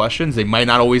shitload of questions. They might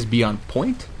not always be on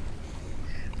point.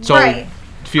 So right.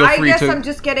 feel free I guess to...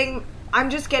 I'm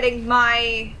just getting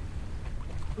my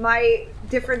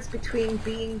difference between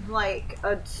being like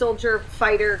a soldier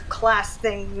fighter class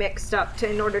thing mixed up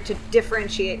in order to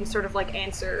differentiate and sort of like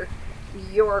answer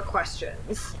your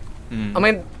questions. I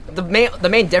mean, the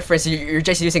main difference is you're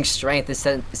just using strength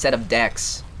instead of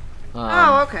dex.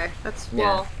 Oh, okay. That's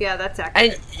yeah. That's And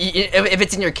accurate. if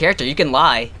it's in your character, you can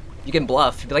lie. You can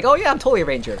bluff. You'd be like, oh yeah, I'm totally a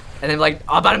ranger. And then like,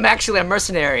 oh, but I'm actually a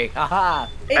mercenary. Aha.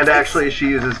 And actually, she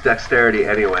uses dexterity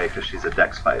anyway because she's a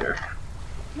dex fighter.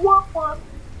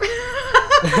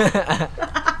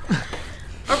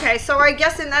 Okay, so I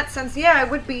guess in that sense, yeah, I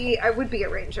would be a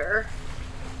ranger,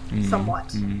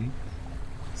 somewhat.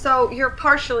 So you're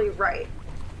partially right.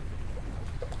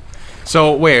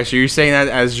 So wait, so you're saying that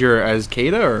as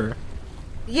Kata, or?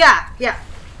 Yeah.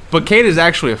 But Kata's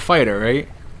actually a fighter, right?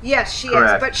 Yes, she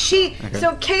Correct. is. But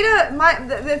so Kata,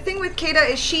 the thing with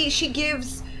Kata is she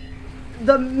gives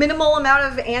the minimal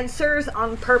amount of answers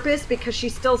on purpose because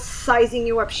she's still sizing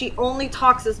you up. She only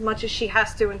talks as much as she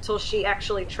has to until she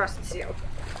actually trusts you.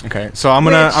 Okay, so I'm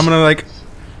gonna like,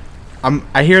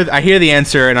 I hear the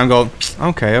answer and I'm going,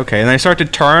 okay, and I start to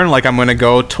turn like I'm gonna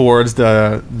go towards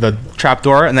the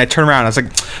trapdoor, and I turn around. I was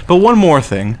like, but one more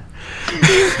thing.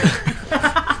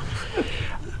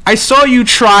 I saw you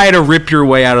try to rip your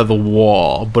way out of the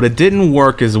wall, but it didn't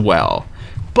work as well.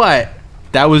 But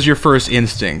that was your first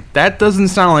instinct. That doesn't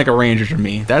sound like a ranger to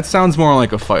me. That sounds more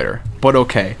like a fighter. But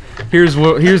okay, here's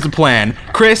the plan.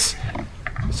 Chris.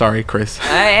 Sorry, Chris.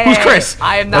 Hey, Who's Chris?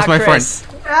 I am not That's my Chris.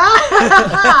 friend.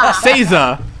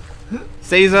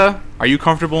 Seiza, are you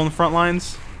comfortable in the front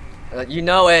lines? You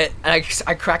know it. And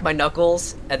I crack my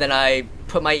knuckles, and then I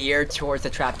put my ear towards the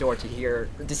trapdoor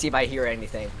to see if I hear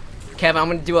anything. Kevin, I'm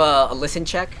gonna do a listen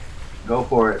check. Go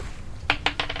for it.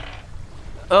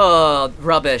 Oh,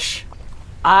 rubbish.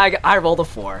 I rolled a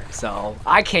 4, so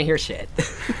I can't hear shit.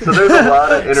 So there's a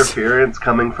lot of interference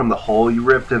coming from the hole you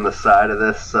ripped in the side of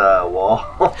this wall.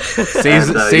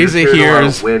 Seiza you just hear a lot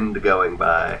hears of wind going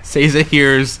by. Seiza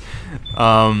hears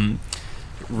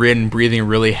Rin breathing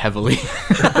really heavily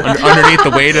underneath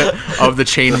the weight of the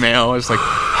chainmail. It's like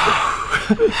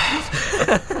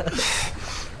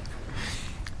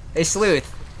Hey,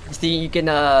 Sleuth, you think you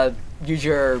can use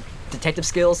your detective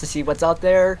skills to see what's out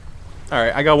there? all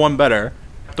right, I got one better.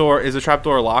 Is the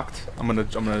trapdoor locked? I'm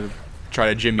gonna try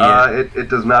to jimmy it. It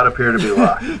does not appear to be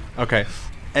locked. Okay,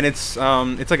 and it's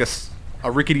like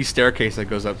a rickety staircase that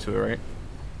goes up to it, right?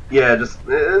 Yeah, just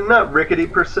not rickety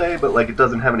per se, but like it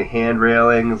doesn't have any hand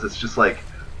railings. It's just like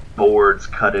boards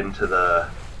cut into the,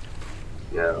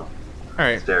 All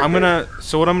right, staircase.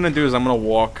 So what I'm gonna do is I'm gonna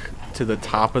walk to to the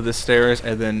top of the stairs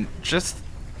and then just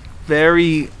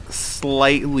very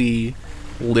slightly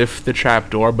lift the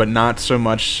trapdoor, but not so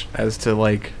much as to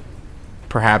like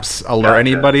perhaps alert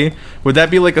anybody. Would that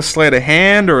be like a sleight of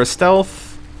hand or a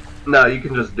stealth? No, you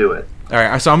can just do it. All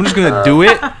right, so I'm just gonna do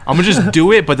it. I'm gonna just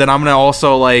do it, but then I'm gonna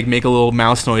also like make a little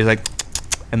mouse noise, like,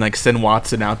 and like send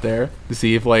Watson out there to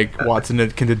see if like Watson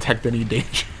can detect any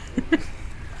danger.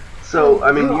 So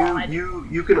I mean,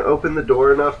 you can open the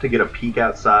door enough to get a peek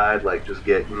outside, like just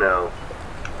get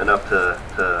enough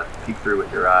to peek through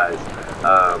with your eyes.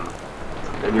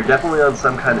 And you're definitely on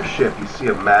some kind of ship. You see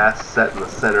a mast set in the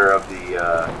center of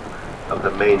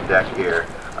the main deck here.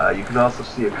 You can also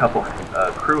see a couple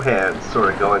crew hands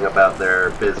sort of going about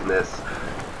their business,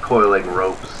 coiling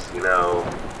ropes,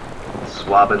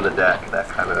 swabbing the deck, that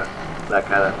kind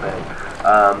of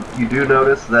thing. You do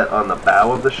notice that on the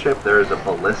bow of the ship there is a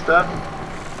ballista.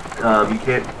 You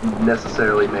can't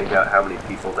necessarily make out how many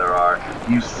people there are.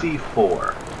 You see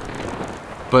 4.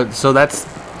 But so that's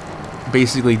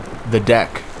basically the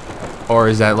deck, or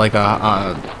is that like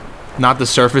a not the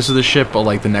surface of the ship, but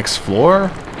like the next floor?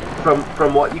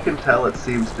 From what you can tell, it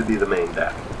seems to be the main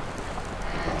deck.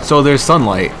 So there's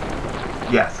sunlight.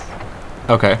 Yes.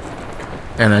 Okay.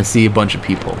 And I see a bunch of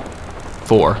people.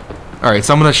 4. All right,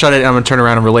 so I'm gonna shut it. And I'm gonna turn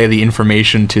around and relay the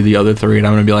information to the other 3, and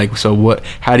I'm gonna be like, "So what?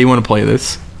 How do you want to play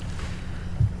this?"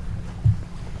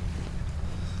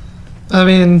 I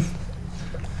mean,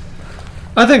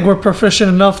 I think we're proficient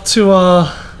enough to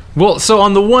Well, so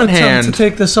on the one attempt hand, to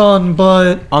take this on,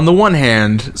 but on the one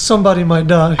hand, somebody might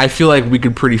die. I feel like we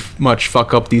could pretty much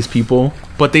fuck up these people,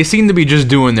 but they seem to be just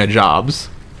doing their jobs.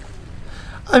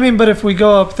 I mean, but if we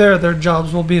go up there, their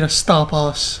jobs will be to stop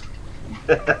us.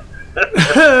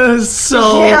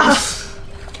 So Yeah.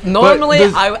 Normally,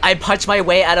 there's- I punch my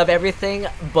way out of everything,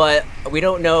 but we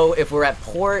don't know if we're at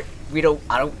port.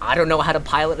 I don't know how to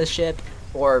pilot a ship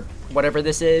or whatever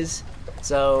this is.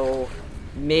 So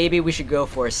maybe we should go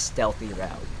for a stealthy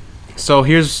route. So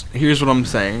here's what I'm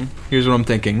saying. Here's what I'm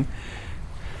thinking.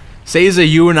 Seiza,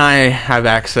 you and I have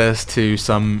access to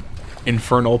some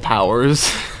infernal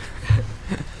powers.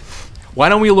 Why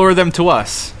don't we lure them to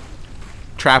us?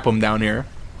 Trap them down here,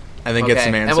 and then get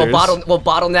some answers. And we'll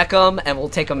bottleneck them, and we'll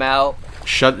take them out.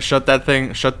 Shut that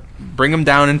thing. Bring them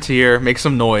down into here. Make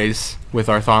some noise with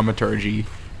our thaumaturgy.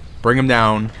 Bring them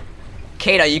down.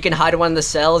 Kata, you can hide in one of the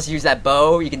cells. Use that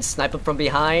bow. You can snipe them from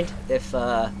behind. If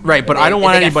Right, but I don't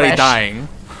want anybody dying.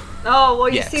 Oh, well,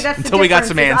 you Yes, see, that's until the we got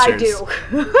some difference is answers.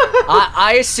 I do.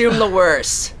 I assume the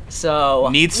worst. So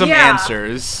Need some Yeah.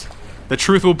 answers. The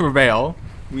truth will prevail.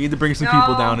 We need to bring some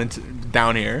people No.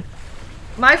 down here.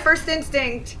 My first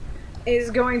instinct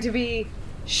is going to be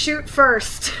shoot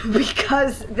first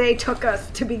because they took us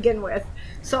to begin with.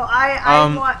 So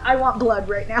I want blood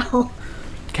right now.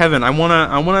 Kevin, I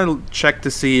wanna check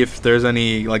to see if there's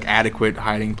any like adequate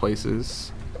hiding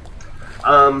places.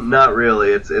 Not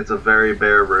really. It's a very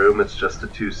bare room. It's just the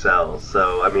 2 cells.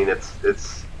 So I mean,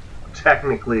 it's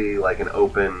technically like an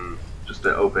open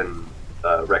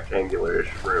rectangular-ish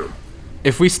room.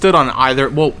 If we stood on either,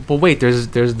 well, but wait, there's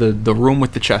the room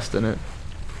with the chest in it,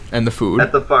 and the food.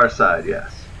 At the far side,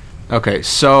 yes. Okay,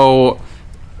 so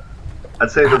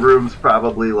I'd say the room's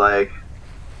probably like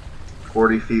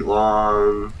 40 feet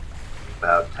long,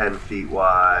 about 10 feet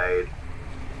wide.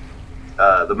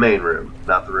 The main room,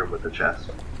 not the room with the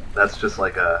chest. That's just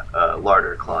like a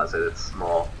larder closet. It's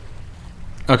small.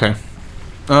 okay,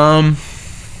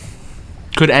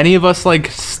 could any of us like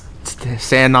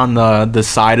stand on the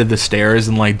side of the stairs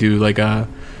and like do like an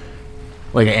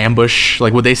ambush?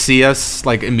 Like, would they see us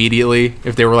like immediately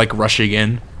if they were like rushing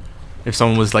in? If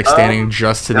someone was like standing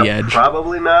just to the edge?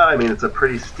 Probably not. I mean, it's a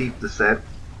pretty steep descent.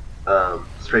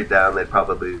 Straight down, they'd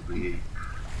probably be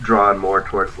drawn more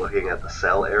towards looking at the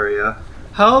cell area.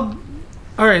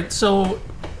 Alright, so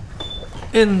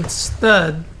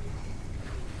instead,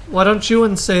 why don't you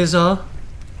and Seiza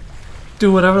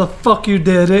do whatever the fuck you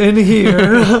did in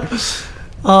here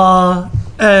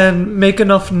and make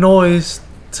enough noise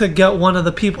to get one of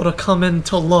the people to come in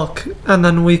to look, and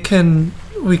then we can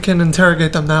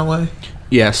interrogate them that way.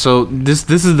 Yeah, so this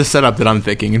is the setup that I'm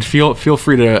thinking, and feel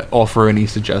free to offer any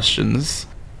suggestions.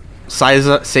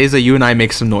 Seiza, you and I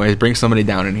make some noise, bring somebody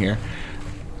down in here.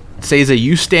 Seiza,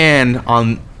 you stand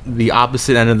on the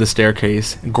opposite end of the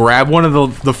staircase, grab one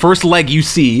of the first leg you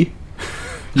see,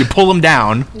 you pull him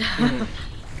down.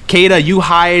 Kata, you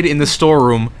hide in the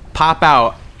storeroom, pop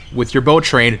out with your bow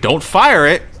train, don't fire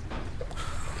it,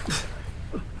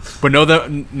 but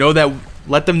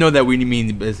let them know that we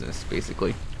mean business,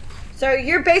 basically. So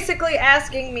you're basically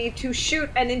asking me to shoot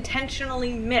and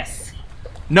intentionally miss.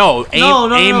 No, aim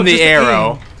No, the just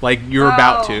arrow aim. like you're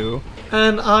about Oh. to.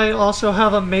 And I also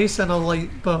have a mace and a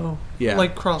light bow. Yeah.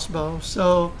 Light crossbow.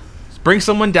 So, Bring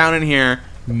someone down in here.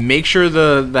 Make sure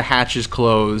the hatch is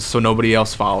closed so nobody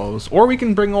else follows. Or we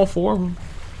can bring all 4 of them.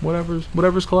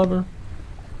 Whatever's clever.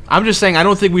 I'm just saying I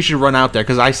don't think we should run out there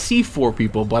because I see 4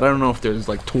 people, but I don't know if there's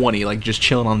like 20 like just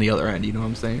chilling on the other end. You know what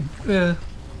I'm saying? yeah.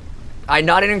 I'm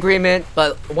not in agreement,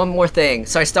 but one more thing.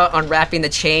 So I start unwrapping the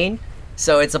chain.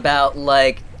 So it's about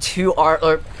like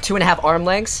 2.5 arm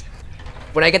lengths.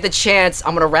 When I get the chance,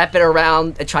 I'm gonna wrap it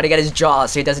around and try to get his jaw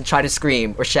so he doesn't try to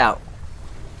scream or shout.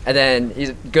 And then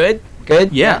he's good.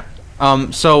 Good. Yeah.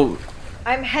 So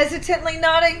I'm hesitantly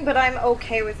nodding, but I'm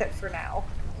okay with it for now.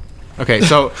 okay,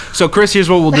 so Chris, here's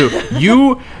what we'll do.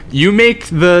 You make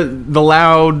the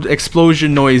loud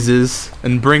explosion noises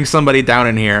and bring somebody down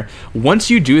in here. Once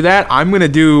you do that, I'm gonna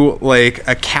do like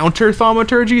a counter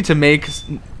thaumaturgy to make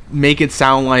it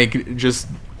sound like just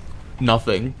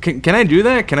nothing. Can I do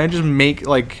that? Can I just make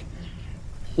like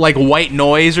white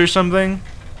noise or something?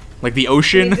 Like the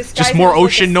ocean, just more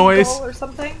ocean noise. Or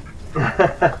something. You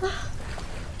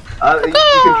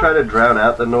can try to drown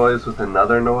out the noise with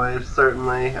another noise,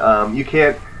 certainly. You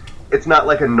can't... It's not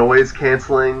like a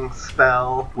noise-canceling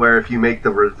spell, where if you make the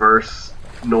reverse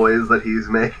noise that he's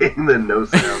making, then no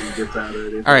sound gets out or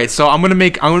anything. Alright, so I'm gonna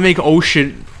make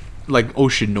ocean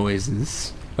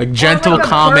noises. Like gentle, or like a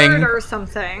calming... bird or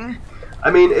something. I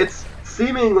mean, it's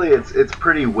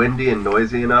pretty windy and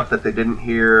noisy enough that they didn't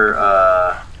hear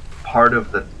part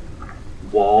of the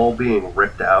wall being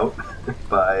ripped out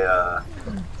by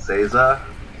Seiza.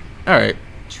 Alright.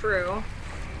 True.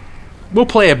 We'll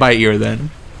play it by ear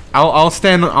then. I'll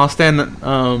stand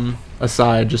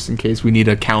aside just in case we need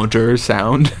a counter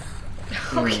sound.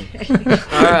 Okay.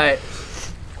 All right.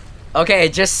 Okay,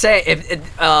 just say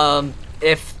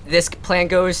if this plan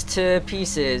goes to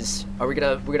pieces, are we're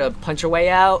gonna punch our way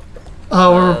out?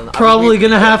 We're probably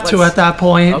gonna have to let's- at that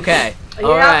point. Okay. Yeah.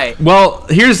 All right. Well,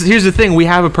 here's the thing. We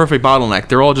have a perfect bottleneck.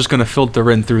 They're all just gonna filter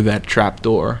in through that trap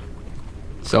door.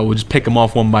 So we'll just pick them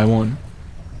off one by one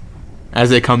as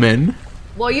they come in.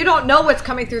 Well, you don't know what's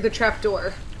coming through the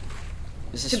trapdoor,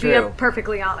 This is to true. be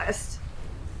perfectly honest.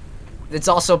 It's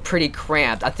also pretty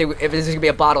cramped. I think if this is gonna be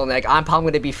a bottleneck, I'm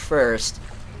probably gonna be first.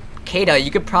 Kata,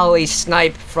 you could probably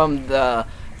snipe from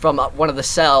one of the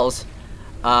cells,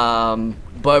 but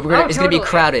it's gonna be totally.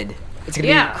 crowded. It's gonna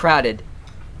Yeah. be crowded.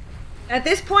 At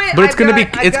this point, But it's I've gonna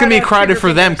got be a crowded trigger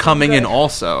for them finger, so coming in good.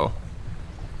 also.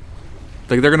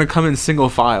 Like they're gonna come in single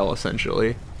file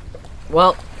essentially.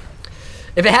 Well,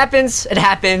 if it happens, it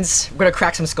happens. We're gonna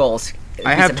crack some skulls.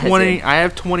 I Do have some heads 20. in. I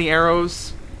have 20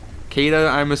 arrows. Kata,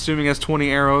 I'm assuming, has 20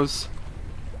 arrows.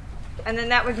 And then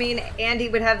that would mean Andy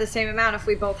would have the same amount if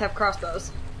we both have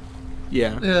crossbows.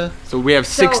 Yeah. Yeah. So we have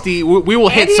So, 60. We will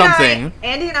hit Andy and something.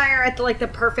 Andy and I are at the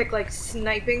perfect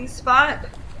sniping spot,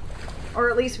 or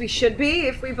at least we should be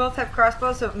if we both have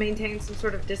crossbows, so it maintains some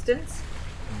sort of distance.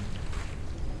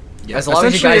 As long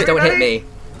as you guys don't hit me.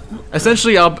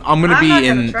 Essentially, I'm gonna I'm not be gonna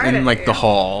in try to like hit the you.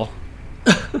 hall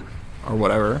or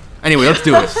whatever. Anyway, let's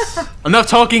do it. Enough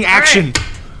talking. Action.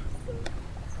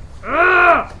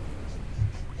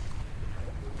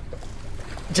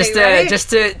 Just Okay, just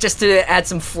to add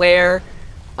some flair,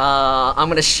 I'm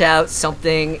gonna shout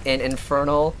something in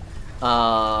Infernal, and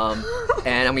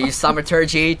I'm gonna use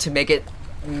Thaumaturgy to make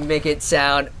it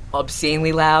sound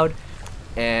obscenely loud,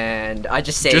 and I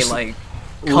just say Just like,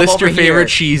 come List over your favorite here.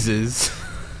 cheeses.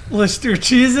 List your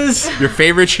cheeses. Your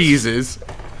favorite cheeses.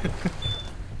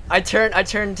 I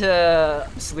turned to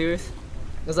Sleuth.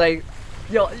 I was like,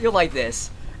 you'll like this,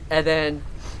 and then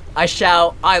I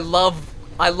shout, I love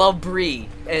Bree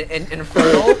in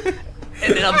Infernal,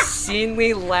 in an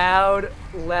obscenely loud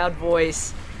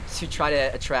voice to try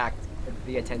to attract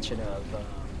the attention of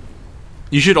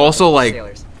You should also like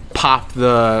sailors. pop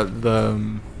the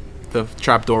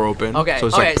trap door open. Okay. So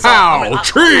it's okay. like So pow I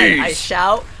trees.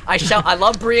 shout. I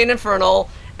love Bree in Infernal,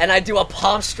 and I do a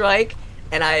palm strike,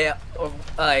 and I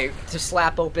to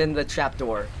slap open the trap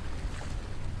door.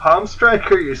 Palm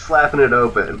strike, or you're slapping it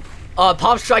open?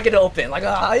 Palm strike it open, like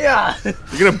yeah.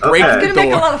 You're gonna break Okay. the It's gonna make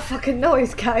a door. lot of fucking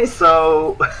noise, guys.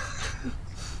 So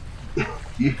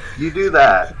you do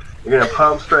that. You're gonna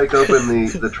palm strike open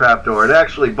the trapdoor. It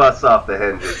actually busts off the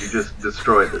hinges. You just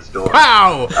destroyed this door.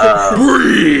 Pow!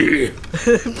 Bree!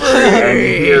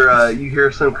 And you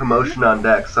hear some commotion on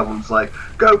deck. Someone's like,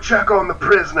 "Go check on the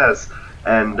prisoners!"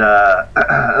 And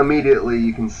immediately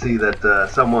you can see that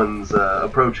someone's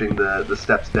approaching the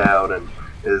steps down and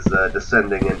is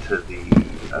descending into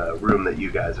the room that you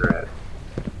guys are at.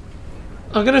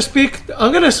 I'm gonna speak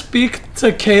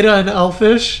to Kata and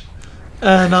Elfish,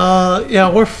 and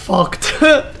yeah, we're fucked.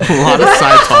 A lot of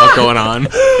side talk going on.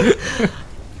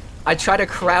 I try to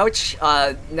crouch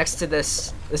next to the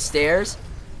stairs,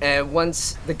 and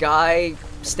once the guy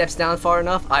steps down far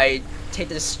enough, I take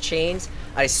this chains,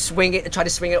 I swing it, and try to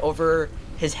swing it over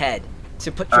his head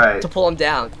to pull him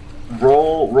down.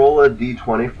 Roll a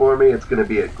d20 for me. It's going to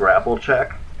be a grapple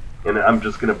check, and I'm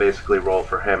just going to basically roll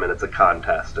for him, and it's a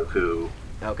contest of who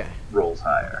rolls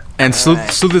higher. And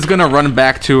Sleuth is gonna run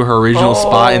back to her original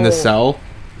spot in the cell,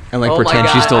 and like pretend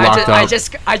she's still locked up.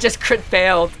 I just crit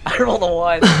failed. I rolled a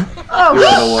 1.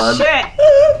 Oh shit!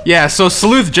 Yeah, so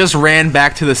Sleuth just ran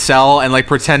back to the cell and like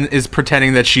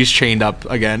pretending that she's chained up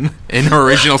again in her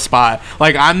original spot.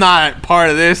 Like, I'm not part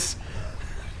of this.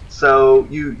 So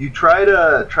you try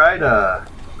to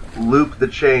loop the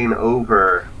chain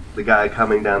over the guy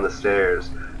coming down the stairs.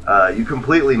 You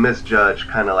completely misjudge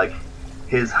kind of like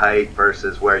his height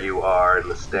versus where you are in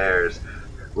the stairs.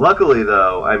 Luckily,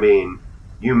 though, I mean,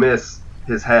 you miss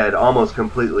his head almost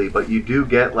completely, but you do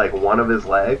get like one of his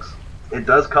legs. It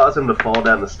does cause him to fall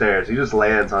down the stairs. He just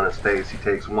lands on his face. He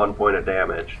takes 1 point of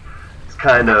damage. It's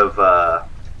kind of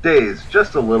dazed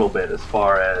just a little bit as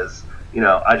far as,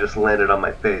 I just landed on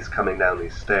my face coming down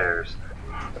these stairs.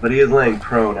 But he is laying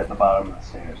prone at the bottom of the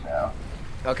stairs now.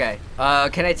 Okay.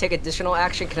 Can I take additional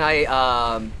action? Can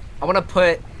I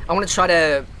want to try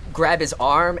to grab his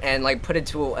arm and like put it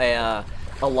to a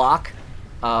lock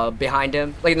behind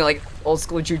him, like old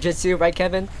school jujitsu, right,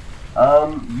 Kevin?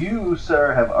 You,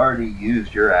 sir, have already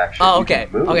used your action. Oh, okay.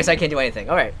 Okay, so I can't do anything.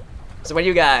 All right. So what do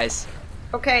you guys?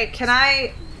 Okay, can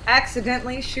I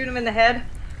accidentally shoot him in the head?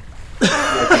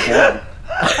 Yes,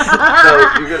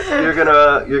 you can.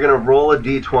 So you're gonna roll a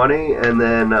d20 and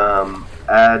then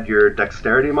add your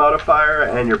dexterity modifier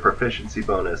and your proficiency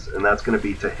bonus, and that's gonna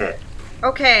be to hit.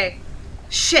 Okay.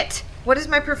 Shit. What is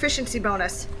my proficiency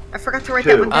bonus? I forgot to write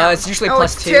that 2. one down. It's usually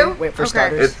plus 2. Wait, for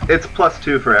starters. It's plus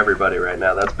 2 for everybody right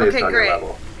now. That's based on great. your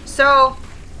level. So,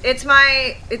 it's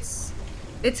my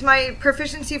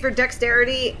proficiency for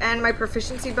dexterity and my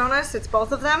proficiency bonus. It's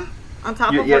both of them on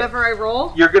top of whatever I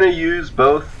roll. You're going to use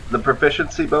both. The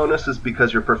proficiency bonus is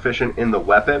because you're proficient in the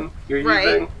weapon you're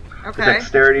using. Okay. The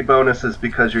dexterity bonus is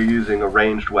because you're using a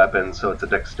ranged weapon, so it's a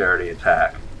dexterity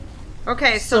attack.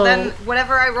 Okay, so then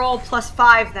whatever I roll plus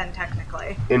 5 then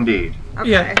technically. Indeed.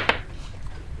 Okay. Yeah.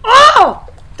 Oh!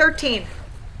 13.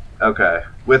 Okay.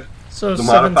 With So the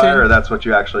modifier, 17. or that's what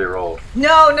you actually rolled?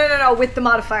 No, with the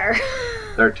modifier.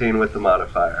 13 with the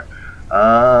modifier.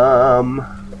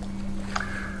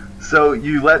 So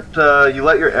you let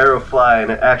your arrow fly,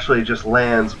 and it actually just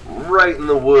lands right in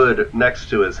the wood next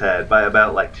to his head by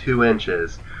about like 2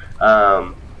 inches.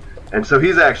 And so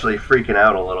he's actually freaking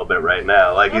out a little bit right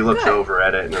now. Like, he looks over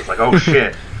at it and it's like, oh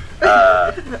shit.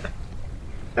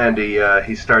 And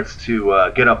he starts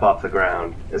to get up off the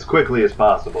ground as quickly as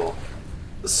possible.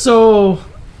 So,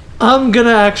 I'm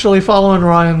gonna actually follow in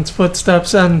Ryan's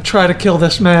footsteps and try to kill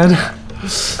this man.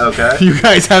 Okay. You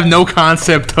guys have no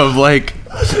concept of like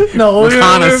No,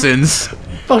 reconnaissance. we're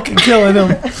fucking killing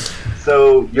him.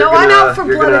 So you're I'm out for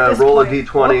blood at gonna this roll point. a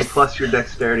d20 Whoops. plus your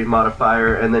dexterity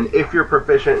modifier, and then if you're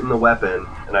proficient in the weapon,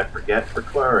 and I forget for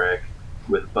cleric,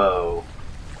 with bow.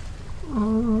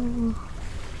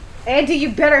 Andy, you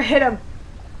better hit him.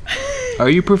 Are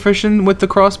you proficient with the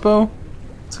crossbow?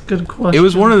 It's a good question. It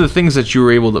was one of the things that you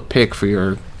were able to pick for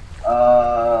your.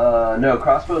 No,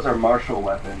 crossbows are martial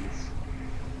weapons.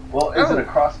 Well, is it a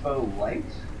crossbow light?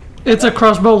 It's a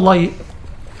crossbow light.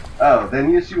 Oh, then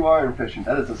yes, you are proficient.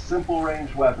 That is a simple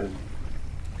range weapon.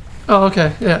 Oh,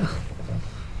 okay, yeah.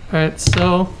 Alright,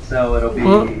 so... So it'll be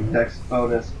Well- dex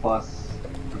bonus plus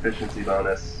proficiency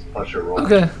bonus plus your roll.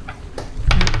 Okay.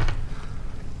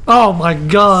 Oh my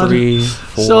god. 3,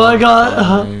 4, So I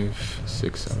got, 5,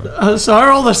 6, 7. So I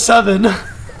rolled a 7. Damn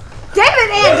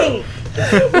it, Andy!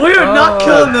 We are not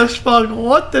killing this fuck.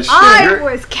 What the shit? I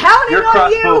was counting Your on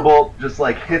crossbow you. bolt just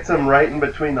like hits him right in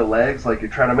between the legs, like you're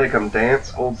trying to make him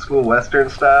dance, old school Western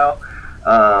style.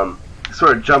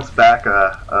 Sort of jumps back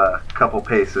a couple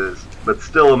paces, but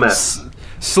still a miss.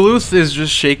 Sleuth is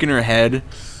just shaking her head,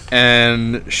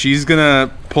 and she's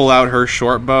gonna pull out her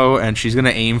short bow and she's gonna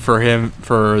aim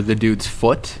for the dude's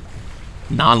foot.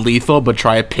 Non-lethal, but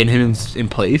try to pin him in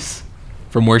place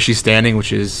from where she's standing,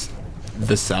 which is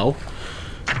the cell.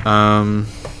 I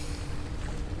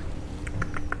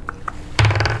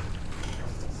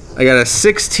got a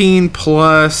 16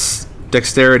 plus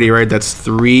dexterity, right? That's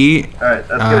 3. Alright, that's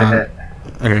gonna hit.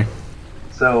 Okay.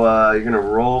 So you're gonna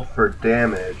roll for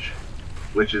damage,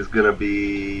 which is gonna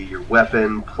be your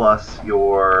weapon plus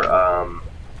your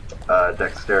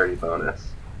dexterity bonus.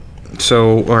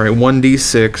 So, alright,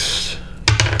 1d6.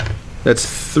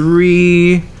 That's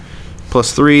 3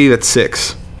 plus 3, that's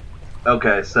 6.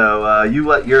 Okay, so you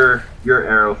let your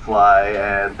arrow fly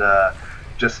and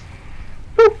just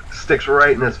boop, sticks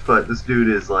right in his foot. This dude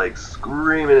is like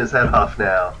screaming his head off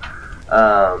now.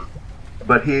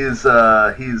 But he's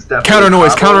definitely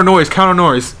Counter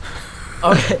noise.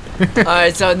 Okay. All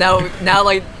right. So now,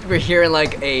 like we're hearing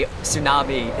like a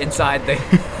tsunami inside the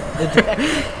deck.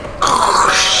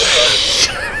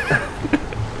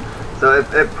 So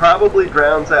it probably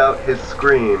drowns out his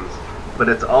screams, but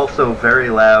it's also very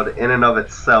loud in and of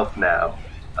itself now.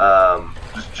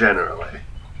 Just generally.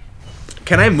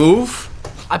 Can I move?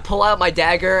 I pull out my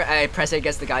dagger and I press it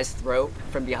against the guy's throat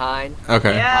from behind.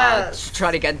 Okay. Yes.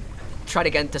 Try to get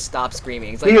him to stop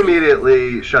screaming. It's He like,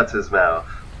 immediately shuts his mouth.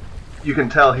 You can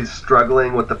tell he's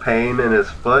struggling with the pain in his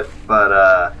foot,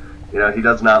 but he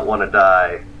does not want to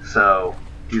die, so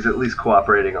he's at least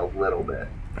cooperating a little bit.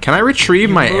 Can I retrieve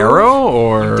my move, arrow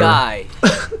or die.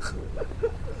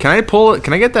 Can I pull it?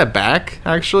 Can I get that back?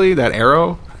 Actually, that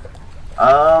arrow.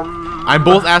 I'm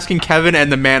both asking Kevin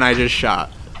and the man I just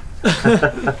shot.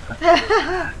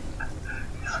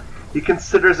 He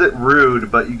considers it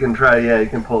rude, but you can try. Yeah, you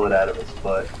can pull it out of his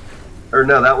foot. Or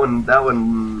no, that one.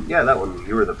 Yeah, that one.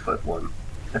 You were the foot one.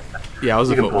 Yeah, I was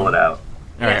You the can foot pull one. it out.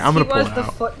 All right, I'm gonna pull He was it the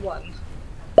out. foot one.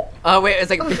 Oh wait, it's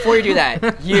like before you do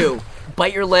that, you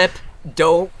bite your lip.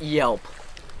 Don't yelp.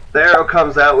 The arrow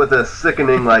comes out with a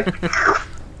sickening like.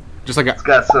 Just like a, It's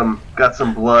got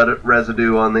some blood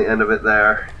residue on the end of it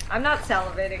there. I'm not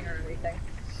salivating or anything.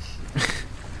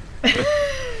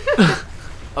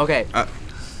 Okay.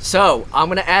 So I'm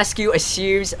gonna ask you a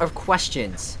series of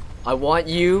questions. I want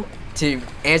you to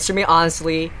answer me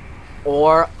honestly,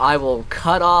 or I will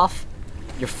cut off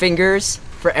your fingers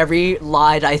for every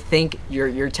lie that I think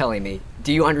you're telling me.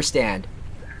 Do you understand?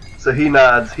 So he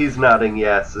nods. He's nodding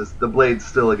yes. The blade's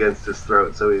still against his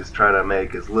throat, so he's trying to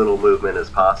make as little movement as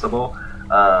possible.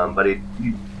 But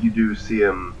you do see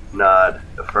him nod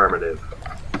affirmative.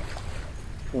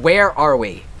 Where are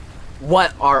we?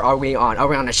 What are we on? Are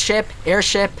we on a ship?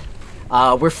 Airship?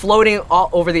 We're floating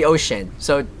all over the ocean.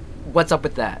 So what's up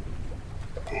with that?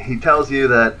 He tells you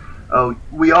that,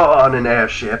 we are on an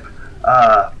airship.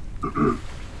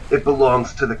 It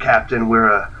belongs to the captain.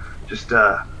 We're just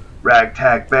a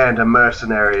ragtag band of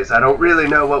mercenaries. I don't really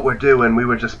know what we're doing. We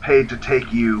were just paid to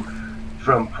take you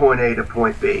from point A to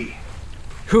point B.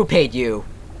 Who paid you?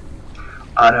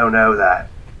 I don't know that.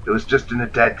 It was just in a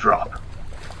dead drop.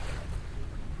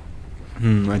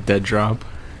 a dead drop.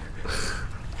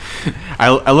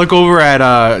 I look over at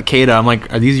Kata. I'm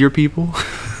like, are these your people?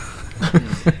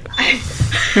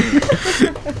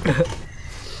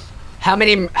 How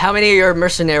many of your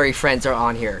mercenary friends are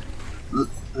on here?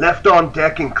 Left on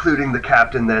deck, including the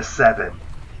captain, there's 7.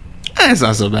 It's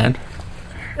not so bad.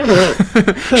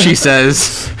 She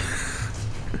says.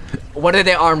 What are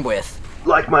they armed with?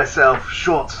 Like myself,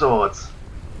 short swords.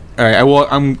 All right,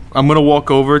 I'm gonna walk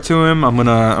over to him. I'm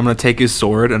gonna take his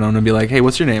sword and I'm gonna be like, hey,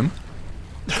 what's your name?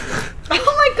 Oh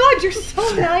my god, you're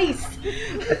so nice.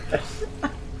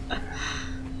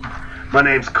 My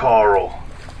name's Carl.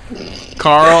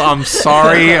 Carl, I'm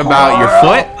sorry about your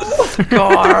foot.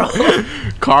 Carl.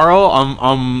 Carl,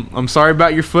 I'm sorry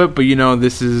about your foot, but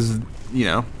this is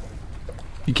you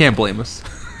can't blame us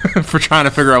for trying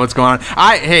to figure out what's going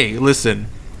on. Hey, listen,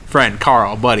 friend,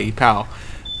 Carl, buddy, pal.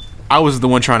 I was the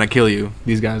one trying to kill you.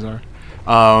 These guys are.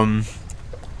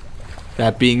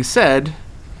 That being said,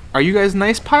 are you guys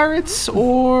nice pirates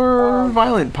or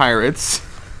violent pirates?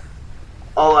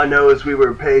 All I know is we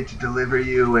were paid to deliver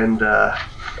you, and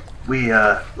we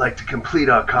like to complete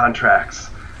our contracts.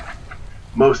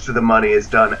 Most of the money is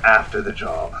done after the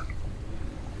job.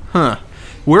 Huh.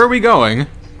 Where are we going?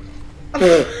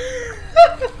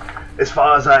 As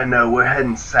far as I know, we're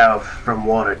heading south from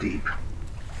Waterdeep.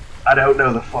 I don't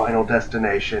know the final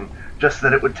destination, just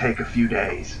that it would take a few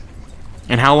days.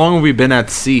 And how long have we been at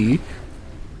sea?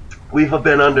 We've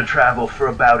been under travel for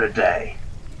about a day.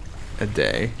 A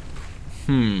day.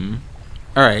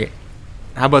 Alright.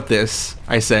 How about this,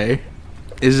 I say?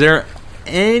 Is there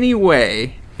any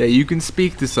way that you can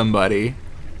speak to somebody?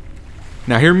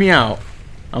 Now hear me out.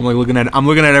 I'm looking at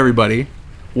everybody.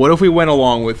 What if we went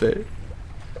along with it?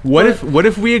 What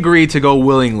if we agreed to go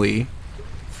willingly?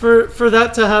 For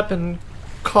that to happen,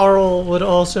 Carl would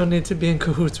also need to be in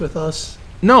cahoots with us.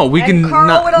 No, we And can Carl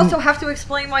not. would also have to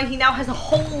explain why he now has a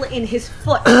hole in his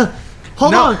foot.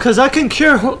 Hold No. on, because I can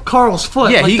cure Carl's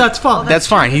foot. Yeah, that's fine. That's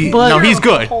fine. But- He's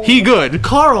good. He good.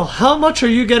 Carl, how much are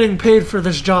you getting paid for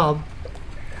this job?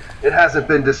 It hasn't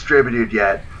been distributed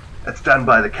yet. That's done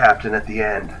by the captain at the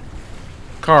end.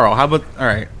 Carl, how about all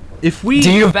right? Do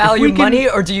you value if we can- money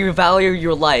or do you value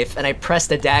your life? And I press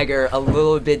the dagger a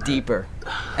little bit deeper.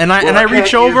 And I Well,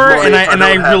 reach can't use over money and if I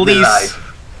don't have the release knife.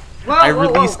 Whoa, I whoa,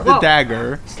 release whoa, the whoa.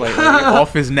 dagger slightly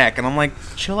off his neck, and I'm like,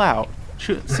 chill out,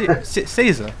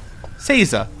 Caesar.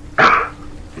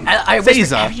 I whisper,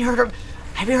 Caesar. have you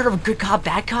heard of good cop,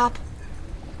 bad cop?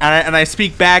 And I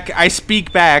speak back. I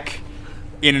speak back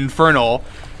in Infernal.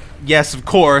 Yes, of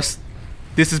course.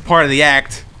 This is part of the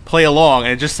act. Play along,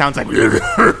 and it just sounds like. We're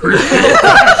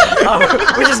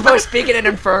just both speaking in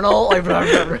Infernal. Like,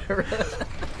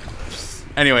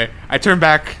 Anyway, I turn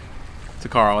back to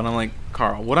Carl, and I'm like,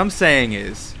 Carl, what I'm saying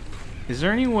is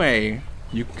there any way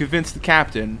you can convince the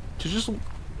captain to just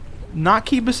not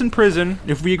keep us in prison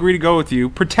if we agree to go with you?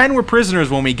 Pretend we're prisoners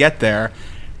when we get there.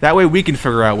 That way we can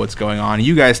figure out what's going on.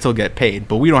 You guys still get paid,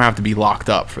 but we don't have to be locked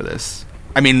up for this.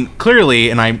 I mean, clearly,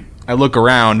 and I look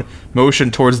around, motion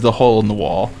towards the hole in the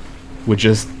wall, which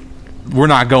is, we're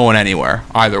not going anywhere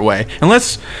either way.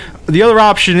 Unless, the other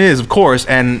option is, of course,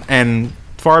 and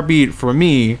far be it for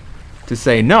me to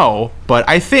say no, but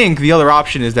I think the other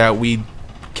option is that we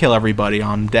kill everybody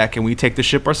on deck and we take the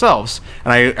ship ourselves.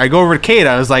 And I go over to Kate,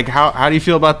 I was like, how do you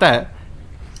feel about that?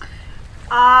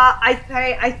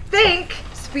 I think,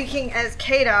 speaking as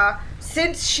Kata,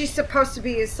 since she's supposed to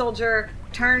be a soldier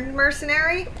turned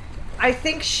mercenary, I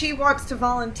think she wants to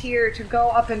volunteer to go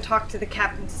up and talk to the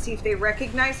captain to see if they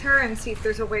recognize her and see if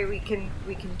there's a way we can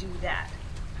do that.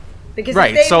 Because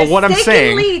Right, if they so what I'm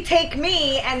saying- mistakenly take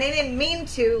me and they didn't mean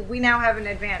to, we now have an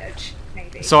advantage,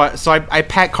 maybe. So I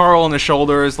pat Carl on the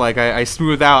shoulders, like I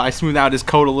smooth out his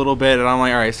coat a little bit, and I'm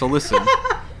like, all right, so listen,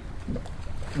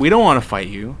 we don't want to fight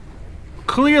you.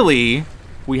 Clearly,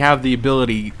 we have the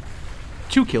ability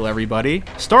to kill everybody,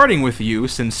 starting with you,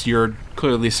 since you're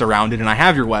clearly surrounded and I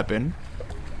have your weapon.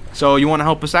 So you want to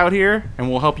help us out here, and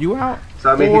we'll help you out?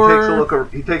 So I mean, Or-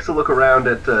 he takes a look around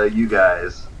at you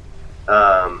guys.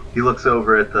 He looks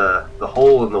over at the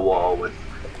hole in the wall with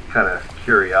kind of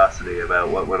curiosity about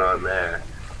what went on there,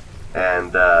 and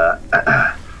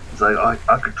he's like,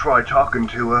 I could try talking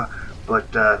to her,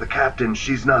 but the captain,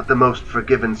 she's not the most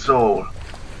forgiving soul.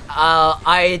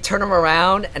 I turn him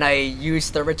around and I use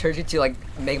thaumaturgy to like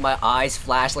make my eyes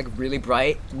flash like really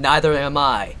bright. Neither am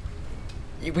I.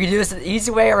 We do this the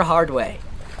easy way or hard way.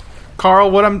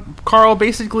 Carl,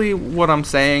 basically what I'm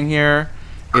saying here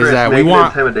is Chris, that make we an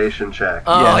want, intimidation check.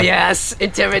 Oh Yeah. yes,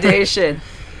 intimidation.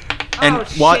 and Oh,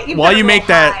 while shit, you while better you roll make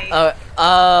that,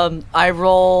 high. I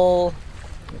roll.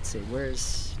 Let's see,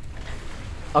 where's?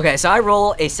 Okay, so I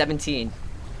roll a 17.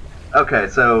 Okay,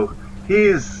 so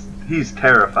he's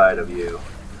terrified of you,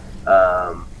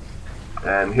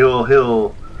 and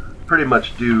he'll pretty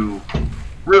much do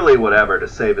really whatever to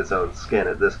save his own skin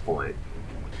at this point.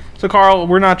 So Carl,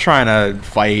 we're not trying to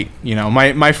fight. You know,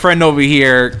 my friend over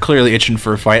here clearly itching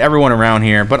for a fight. Everyone around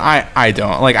here, but I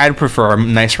don't. Like, I'd prefer a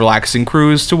nice relaxing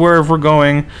cruise to wherever we're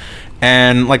going.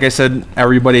 And like I said,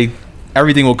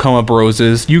 everything will come up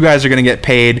roses. You guys are gonna get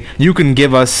paid. You can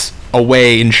give us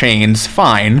away in chains.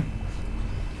 Fine.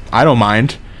 I don't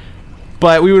mind.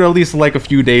 But we would at least like a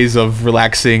few days of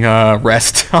relaxing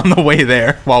rest on the way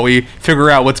there while we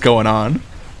figure out what's going on.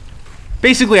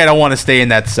 Basically, I don't want to stay in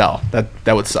that cell. That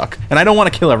would suck. And I don't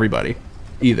want to kill everybody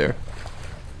either.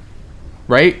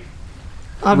 Right?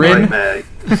 I Rin? mean, Right,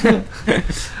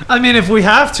 I mean, if we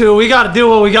have to, we got to do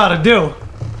what we got to do.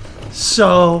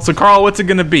 So, So Carl, what's it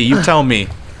gonna be? You tell me.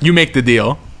 You make the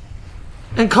deal.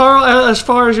 and Carl, as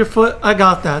far as your foot, I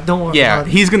got that. Don't worry. Yeah, about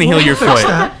it. he's gonna heal We'll your fix foot.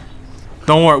 that.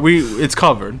 Don't worry, it's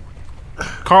covered.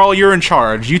 Carl, you're in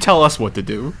charge. You tell us what to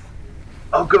do.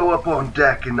 I'll go up on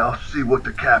deck and I'll see what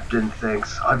the captain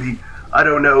thinks. I mean, I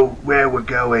don't know where we're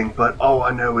going, but all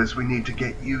I know is we need to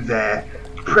get you there,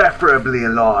 preferably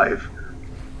alive.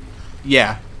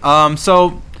 Yeah.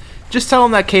 So just tell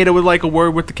him that Kata would like a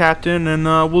word with the captain, and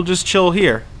we'll just chill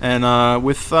here. And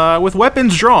with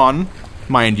weapons drawn,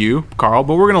 mind you, Carl,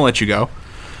 but we're gonna let you go.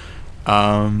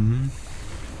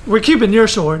 We're keeping your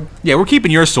sword. Yeah, we're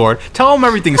keeping your sword. Tell him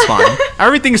everything's fine.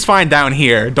 Everything's fine down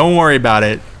here. Don't worry about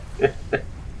it.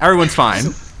 Everyone's fine.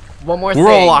 One more We're thing.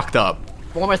 all locked up.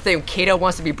 One more thing. Kato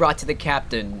wants to be brought to the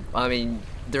captain. I mean,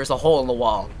 there's a hole in the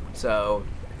wall, so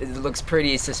it looks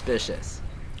pretty suspicious.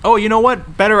 Oh, you know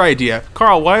what? Better idea.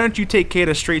 Carl, why don't you take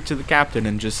Kata straight to the captain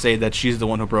and just say that she's the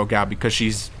one who broke out because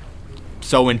she's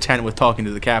so intent with talking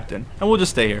to the captain. And we'll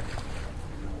just stay here.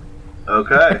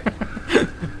 Okay.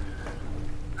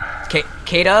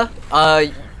 Kata,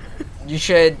 you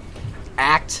should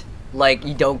act like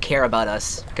you don't care about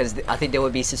us, because I think they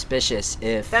would be suspicious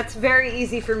if... That's very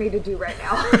easy for me to do right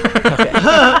now.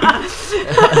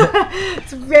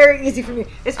 It's very easy for me.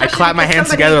 I Especially clap my because hands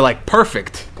somebody- together like,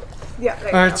 perfect. Yeah.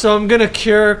 There All you right, so I'm gonna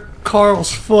cure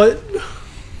Carl's foot.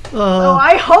 Oh,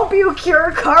 I hope you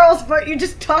cure Carl's, but you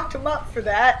just talked him up for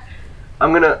that.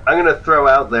 I'm gonna throw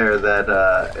out there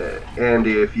that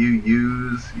Andy, if you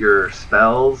use your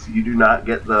spells, you do not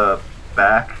get the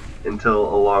back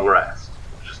until a long rest.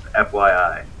 Just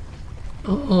FYI.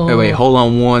 Wait, hold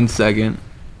on 1 second.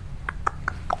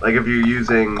 Like if you're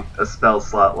using a spell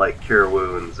slot like Cure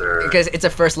Wounds or Because it's a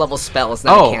first level spell, it's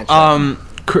not a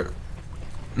cantrip.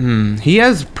 He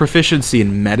has proficiency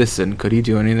in medicine. Could he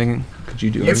do anything? Could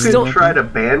you do you anything? could try to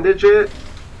bandage it,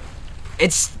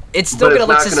 It's still but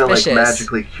gonna it's look not gonna suspicious. like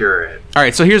magically cure it. All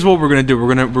right, so here's what we're gonna do.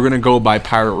 We're gonna go by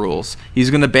pirate rules. He's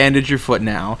gonna bandage your foot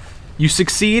now. You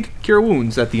succeed, cure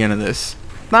wounds at the end of this.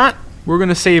 Not, we're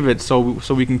gonna save it so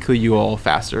we can kill you all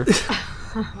faster.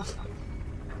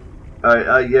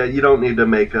 Yeah, you don't need to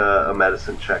make a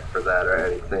medicine check for that or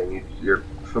anything. You're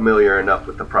familiar enough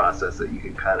with the process that you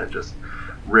can kind of just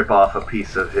rip off a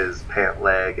piece of his pant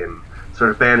leg and sort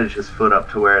of bandage his foot up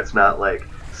to where it's not like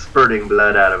spurting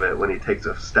blood out of it when he takes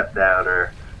a step down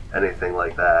or anything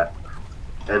like that.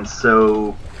 And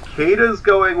so Kata's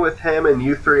going with him and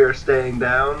you three are staying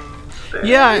down there?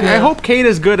 Yeah, I hope Kate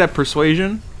is good at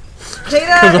persuasion. Kata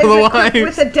is otherwise- equipped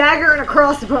with a dagger and a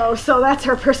crossbow, so that's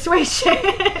her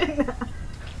persuasion.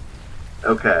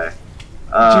 Okay.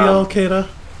 GL Kata.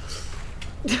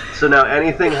 So now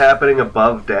anything happening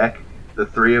above deck, the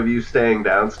three of you staying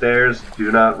downstairs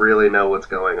do not really know what's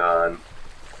going on,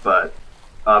 but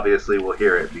obviously we'll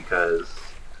hear it because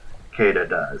Kata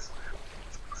does.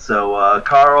 So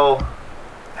Carl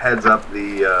heads up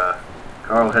the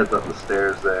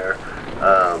stairs there,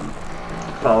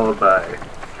 followed by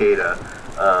Kata.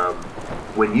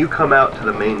 When you come out to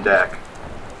the main deck,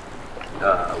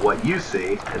 what you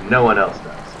see, and no one else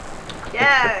does,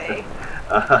 Yay!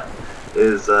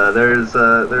 is there's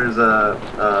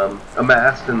a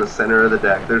mast in the center of the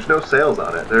deck. There's no sails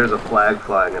on it. There's a flag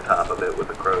flying atop of it with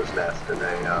a crow's nest and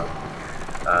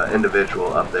a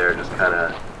individual up there just kind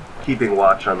of keeping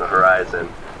watch on the horizon.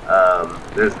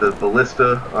 There's the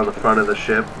ballista on the front of the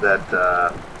ship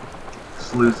that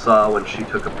Sleuth saw when she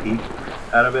took a peek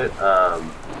out of it.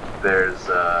 There's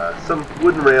some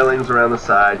wooden railings around the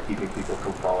side keeping people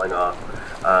from falling off.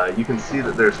 You can see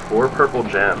that there's 4 purple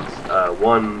gems,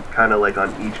 one kind of like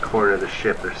on each corner of the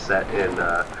ship. They're set in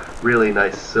really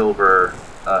nice silver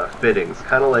fittings,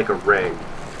 kind of like a ring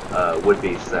would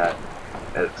be set,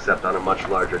 except on a much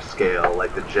larger scale,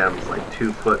 like the gems like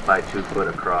 2 foot by 2 foot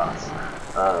across.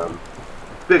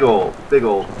 Big old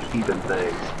keeping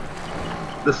things.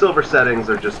 The silver settings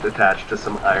are just attached to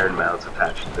some iron mounts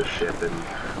attached to the ship, and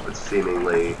it's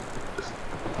seemingly just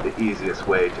the easiest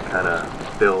way to kind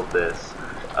of build this.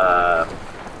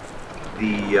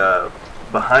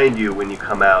 Behind you when you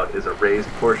come out is a raised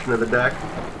portion of the deck.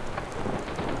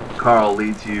 Carl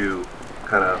leads you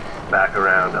kind of back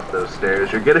around up those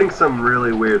stairs. You're getting some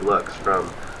really weird looks from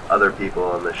other people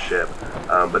on the ship,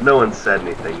 but no one said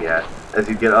anything yet. As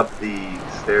you get up the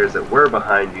stairs that were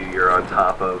behind you, you're on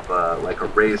top of like a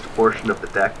raised portion of the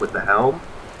deck with the helm,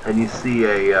 and you see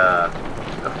a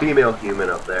female human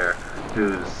up there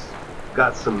who's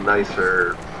got some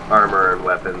nicer armor and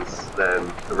weapons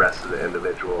than the rest of the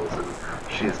individuals, and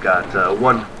she's got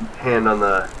one hand on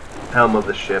the helm of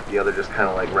the ship, the other just kind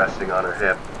of like resting on her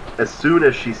hip. As soon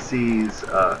as she sees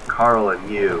Carl and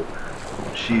you,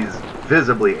 she's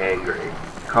visibly angry.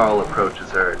 Carl approaches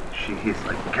her and he's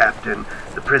like, "Captain,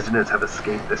 the prisoners have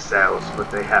escaped the cells,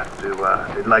 but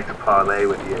they'd like to parley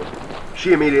with you."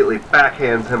 She immediately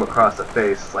backhands him across the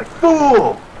face, like,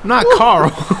 "Fool! Not Carl.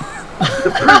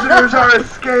 The prisoners are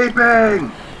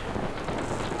escaping!"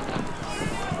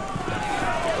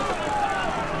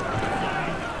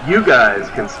 You guys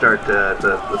can start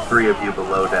the 3 of you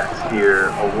below decks hear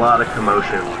a lot of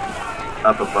commotion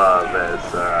up above as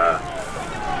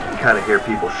you kind of hear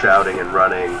people shouting and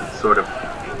running, sort of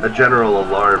a general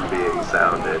alarm being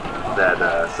sounded that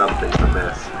something's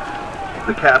amiss.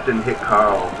 The captain hit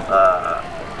Carl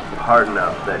hard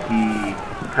enough that he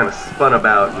kind of spun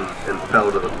about and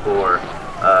fell to the floor.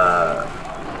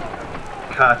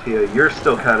 Katya, you're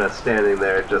still kind of standing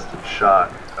there just in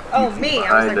shock. Oh, me?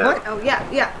 I was like, what? Oh,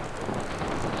 yeah.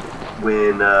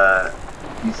 When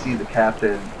you see the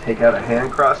captain take out a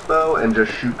hand crossbow and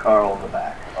just shoot Carl in the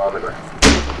back on the ground.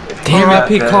 Damn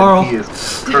R.I.P. Carl. He is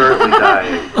currently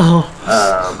dying.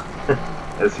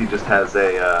 As he just has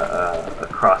a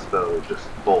crossbow just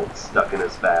bolt stuck in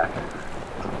his back.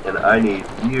 And I need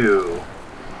you,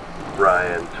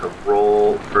 Ryan, to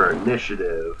roll for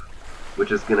initiative,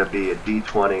 which is going to be a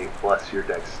d20 plus your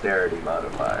dexterity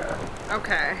modifier.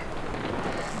 Okay.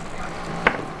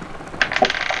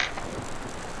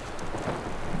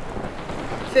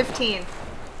 $15.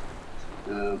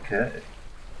 Okay.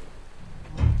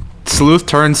 Sleuth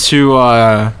turns to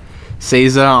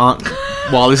Seiza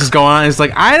while this is going on. It's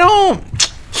like, I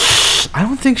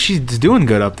don't think she's doing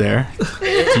good up there.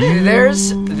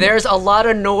 There's a lot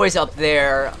of noise up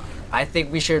there. I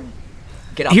think we should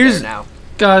get up there now.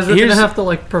 Guys, we're gonna have to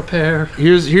like prepare.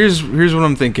 Here's what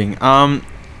I'm thinking.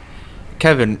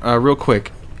 Kevin, real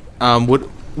quick,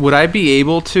 would I be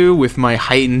able to, with my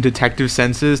heightened detective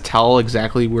senses, tell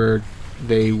exactly where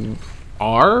they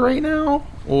are right now,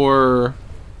 or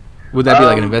would that be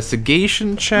like an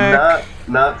investigation check?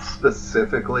 Not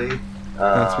specifically.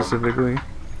 Not specifically.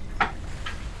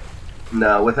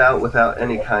 No, without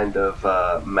any kind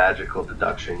of magical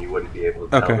deduction, you wouldn't be able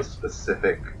to tell the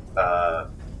specific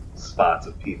spots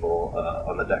of people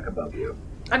on the deck above you.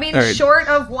 I mean, short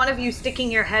of one of you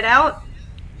sticking your head out,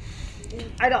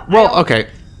 okay.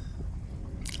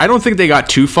 I don't think they got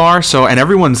too far, and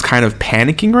everyone's kind of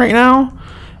panicking right now.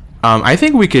 I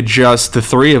think we could just, the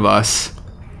three of us,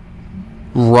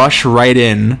 rush right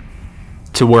in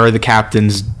to where the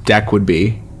captain's deck would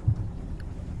be.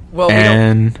 Well,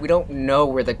 we don't know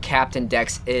where the captain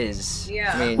deck is.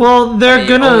 Yeah. I mean,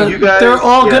 they're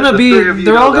all gonna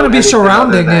be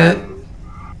surrounding it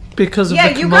because of the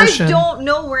commotion. Yeah, you guys don't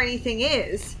know where anything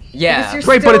is. Yeah.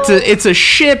 Right, but it's a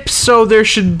ship, so there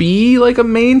should be like a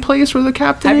main place where the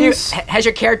captain is. Has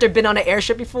your character been on an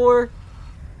airship before?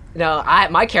 No,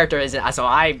 my character isn't. So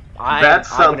That's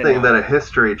something that a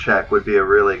history check would be a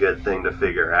really good thing to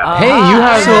figure out. Hey, you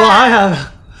have. So I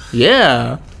have.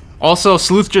 Yeah. Also,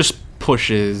 Sleuth just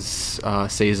pushes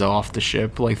Seiza off the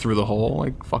ship, like through the hole.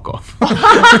 Like, fuck off. Oh,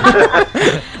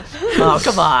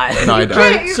 come on. No, I don't.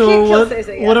 Right, so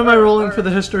what am I rolling for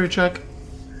the history check?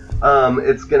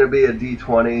 It's going to be a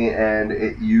D20, and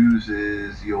it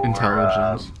uses your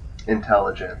intelligence.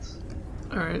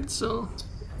 All right, so.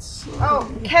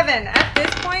 Oh, Kevin! At this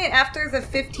point, after the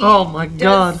 15, oh my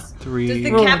God, does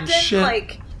the captain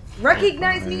like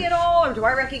recognize me at all, or do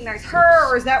I recognize her,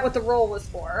 or is that what the roll was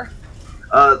for?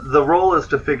 The roll is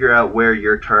to figure out where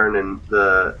your turn in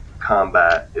the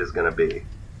combat is going to be.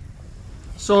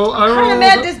 So I'm kind of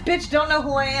mad this bitch don't know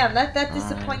who I am. That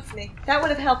disappoints me. That would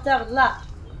have helped out a lot.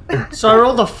 So I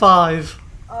rolled a 5.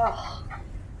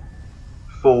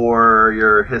 For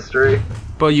your history?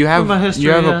 But you have a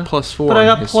 +4. But I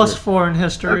got +4 in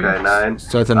history. Okay, 9.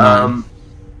 So it's a 9.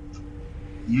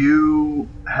 You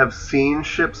have seen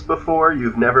ships before.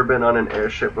 You've never been on an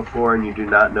airship before, and you do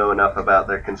not know enough about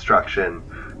their construction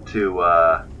to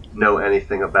know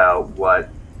anything about what,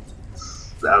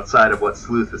 outside of what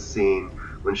Sleuth has seen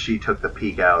when she took the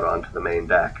peek out onto the main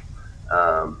deck,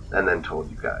 and then told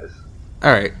you guys.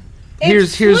 All right. If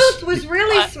Sleuth was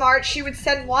really smart, she would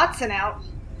send Watson out.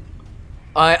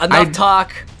 Enough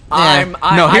talk. I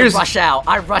rush out.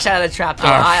 I rush out of the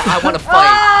trapdoor. I want to fight.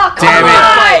 Oh,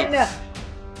 damn it!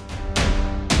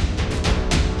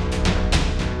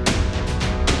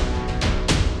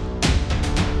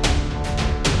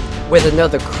 With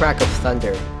another crack of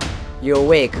thunder, you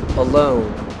awake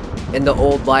alone in the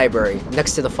old library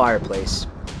next to the fireplace.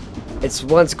 Its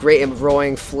once great and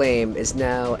roaring flame is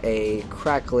now a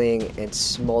crackling and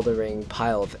smoldering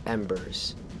pile of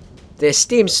embers. The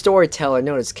esteemed storyteller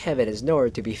known as Kevin is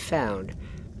nowhere to be found.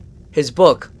 His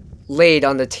book laid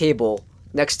on the table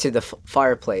next to the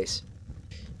fireplace.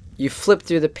 You flip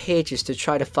through the pages to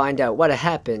try to find out what had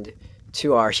happened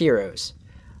to our heroes,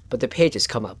 but the pages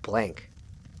come up blank.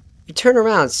 You turn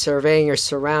around, surveying your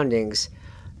surroundings,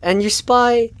 and you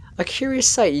spy a curious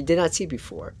sight you did not see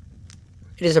before.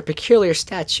 It is a peculiar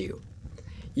statue.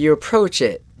 You approach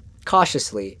it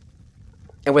cautiously,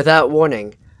 and without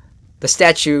warning, the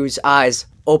statue's eyes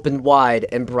open wide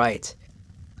and bright,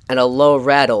 and a low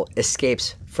rattle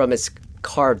escapes from its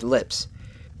carved lips.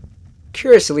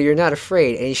 Curiously, you're not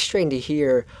afraid, and you strain to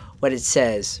hear what it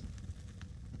says.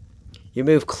 You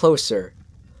move closer,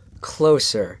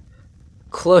 closer,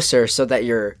 closer so that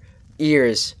your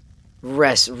ears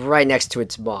rest right next to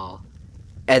its maw.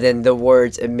 And then the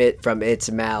words emit from its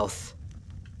mouth.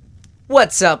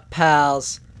 What's up,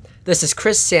 pals? This is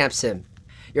Chris Sampson,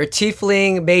 your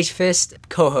Tiefling Mage Fist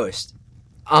co-host.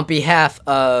 On behalf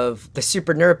of the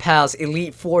Super Nerd Pals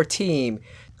Elite 4 team,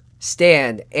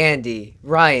 Stan, Andy,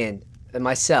 Ryan, and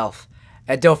myself.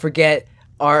 And don't forget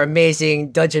our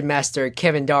amazing Dungeon Master,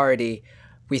 Kevin Doherty.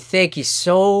 We thank you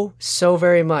so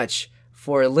very much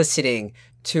for listening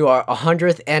to our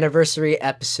 100th anniversary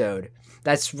episode.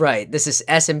 That's right, this is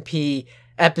SMP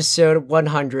episode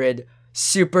 100,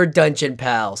 Super Dungeon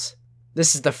Pals.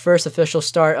 This is the first official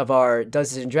start of our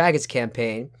Dungeons & Dragons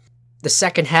campaign. The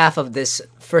second half of this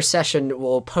first session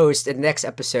will post in the next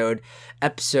episode,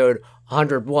 episode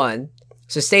 101.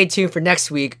 So stay tuned for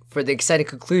next week for the exciting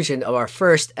conclusion of our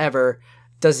first ever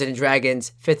Dungeons &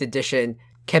 Dragons 5th edition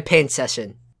campaign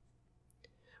session.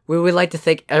 We would like to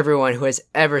thank everyone who has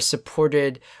ever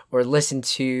supported or listened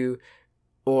to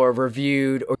or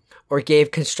reviewed or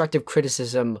gave constructive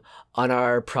criticism on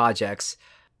our projects.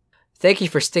 Thank you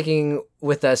for sticking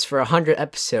with us for 100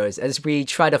 episodes as we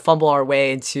try to fumble our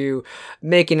way into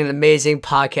making an amazing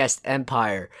podcast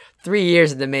empire. 3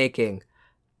 years in the making.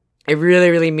 It really,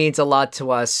 really means a lot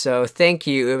to us, so thank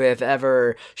you if you've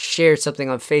ever shared something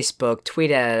on Facebook,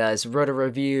 tweeted at us, wrote a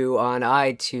review on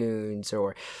iTunes,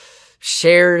 or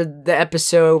shared the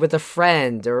episode with a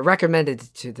friend, or recommended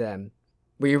it to them.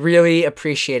 We really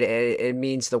appreciate it. It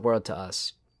means the world to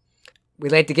us.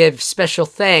 We'd like to give special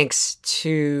thanks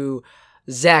to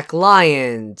Zach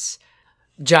Lyons,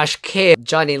 Josh K,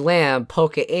 Johnny Lamb,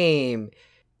 Polka Aim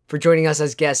for joining us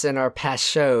as guests in our past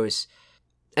shows.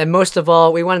 And most of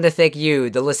all, we wanted to thank you,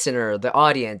 the listener, the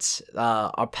audience,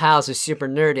 our pals who Super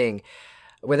Nerding.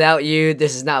 Without you,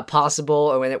 this is not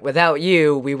possible. And without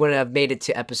you, we wouldn't have made it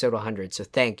to episode 100. So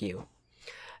thank you.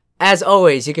 As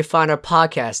always, you can find our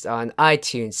podcast on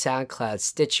iTunes, SoundCloud,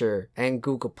 Stitcher, and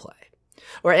Google Play,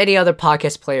 or any other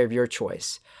podcast player of your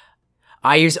choice.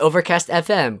 I use Overcast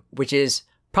FM, which is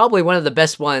probably one of the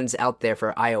best ones out there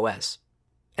for iOS.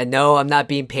 And no, I'm not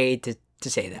being paid to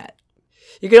say that.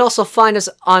 You can also find us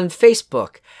on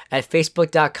Facebook at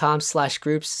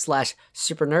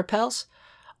facebook.com/groups/SuperNerdPals,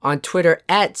 on Twitter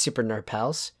at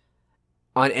SuperNerdPals,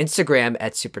 on Instagram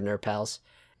at SuperNerdPals,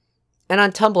 and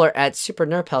on Tumblr at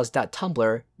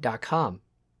supernerdpals.tumblr.com.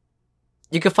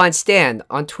 You can find Stan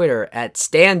on Twitter at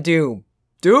StanDoom.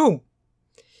 Doom!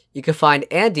 You can find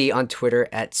Andy on Twitter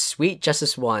at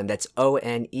SweetJustice1. That's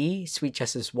ONE,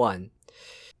 SweetJustice1.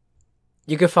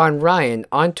 You can find Ryan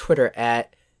on Twitter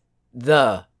at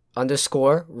 _red_horror.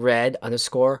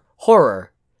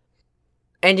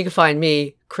 And you can find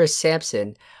me, Chris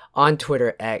Sampson, on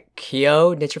Twitter at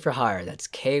Kyo Ninja for Hire. That's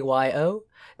KYO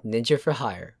Ninja for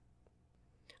Hire.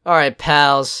 Alright,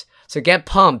 pals. So get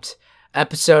pumped.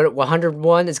 Episode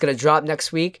 101 is going to drop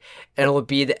next week, and it will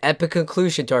be the epic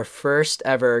conclusion to our first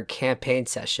ever campaign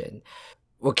session.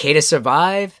 Will Kata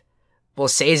survive? Will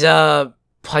Seiza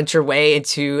punch her way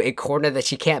into a corner that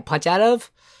she can't punch out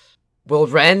of? Will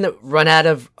Ren run out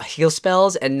of heal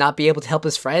spells and not be able to help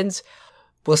his friends?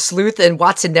 Will Sleuth and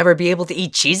Watson never be able to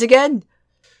eat cheese again?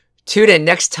 Tune in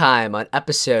next time on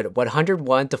episode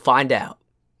 101 to find out.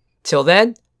 Till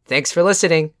then, thanks for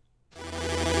listening.